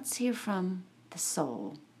 Let's hear from the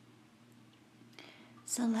soul.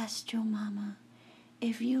 Celestial Mama,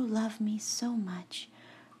 if you love me so much,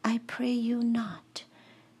 I pray you not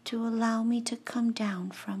to allow me to come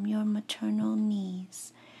down from your maternal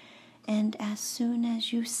knees. And as soon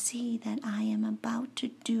as you see that I am about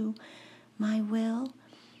to do my will,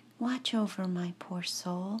 watch over my poor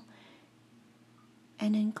soul,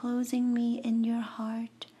 and enclosing me in your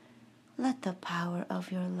heart, let the power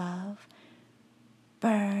of your love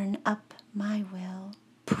burn up my will.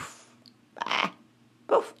 Poof, bah,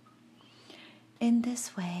 poof. In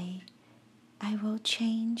this way, I will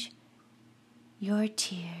change your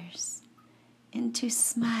tears into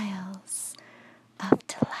smiles of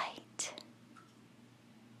delight.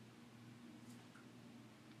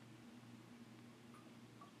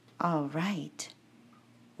 All right.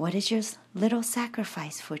 What is your little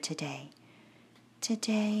sacrifice for today?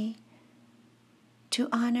 Today, to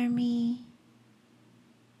honor me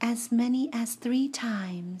as many as 3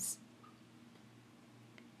 times.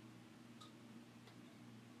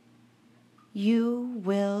 You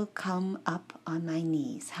will come up on my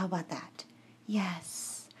knees. How about that?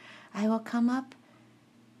 Yes, I will come up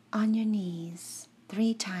on your knees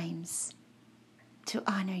 3 times to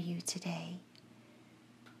honor you today,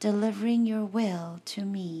 delivering your will to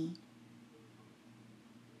me.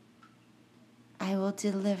 I will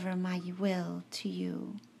deliver my will to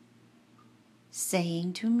you,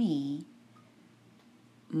 saying to me,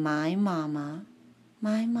 my mama,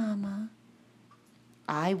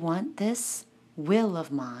 I want this will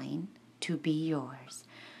of mine to be yours.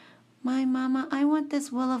 My mama, I want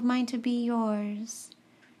this will of mine to be yours,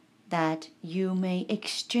 that you may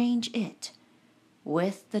exchange it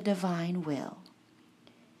with the divine will.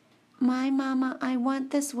 My mama, I want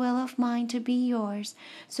this will of mine to be yours,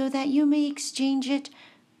 so that you may exchange it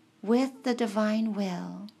with the divine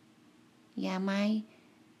will. Yeah,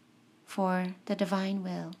 for the divine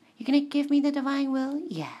will. You're going to give me the divine will?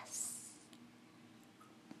 Yes.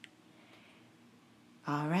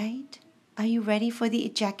 All right. Are you ready for the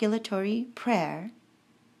ejaculatory prayer?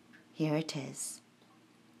 Here it is.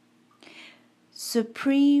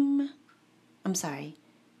 Sovereign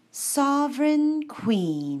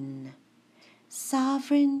Queen,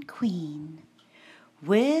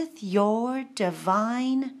 with your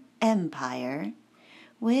divine empire,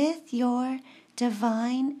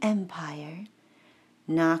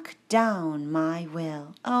 knock down my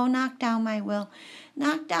will. Oh, knock down my will.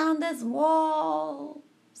 Knock down this wall,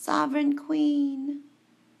 Sovereign Queen,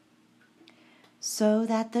 so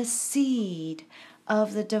that the seed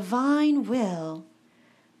of the divine will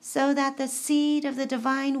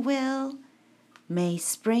may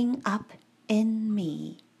spring up in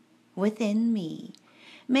me, within me,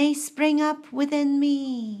 may spring up within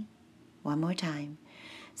me. One more time.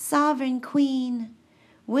 Sovereign Queen,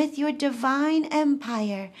 with your divine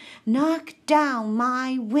empire, knock down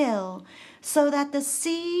my will, so that the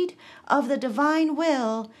seed of the divine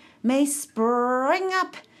will may spring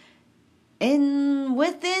up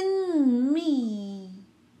within me.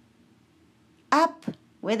 Up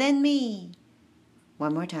within me.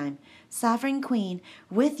 One more time. Sovereign Queen,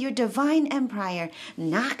 with your divine empire,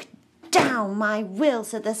 knock down my will,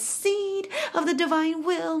 so the seed of the divine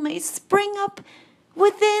will may spring up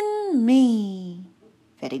within me.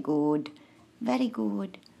 Very good. Very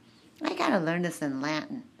good. I gotta learn this in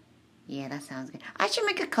Latin. Yeah, that sounds good. I should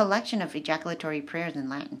make a collection of ejaculatory prayers in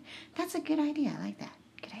Latin. That's a good idea. I like that.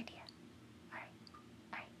 Good idea. All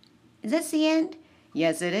right. Is this the end?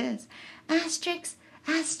 Yes, it is. Asterisk,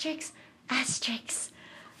 asterisk, asterisk.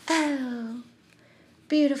 Oh,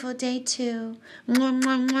 beautiful day too. Mwah,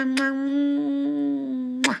 mwah, mwah, mwah,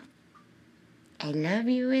 mwah. I love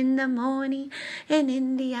you in the morning and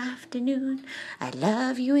in the afternoon. I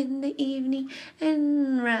love you in the evening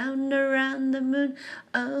and round around the moon.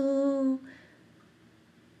 Oh,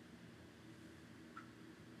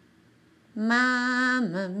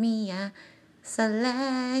 Mamma Mia,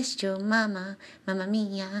 celestial mama, Mamma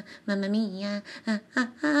Mia, Mamma Mia. Ah, ah,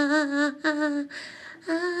 ah, ah, ah,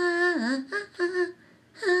 ah.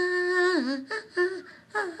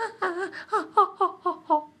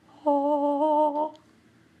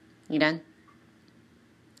 You done?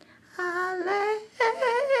 Hallelujah.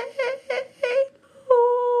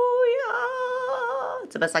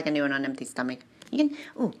 It's the best I can do on an empty stomach. You can.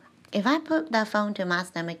 If I put the phone to my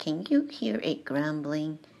stomach, can you hear it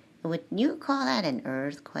grumbling? Would you call that an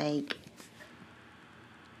earthquake?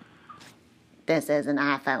 This is an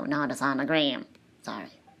iPhone, not a sonogram.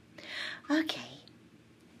 Sorry. Okay.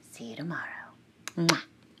 See you tomorrow. Mwah.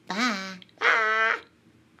 Bye. Bye.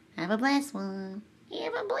 Have a blessed one.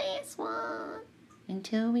 Have a blessed one.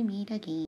 Until we meet again.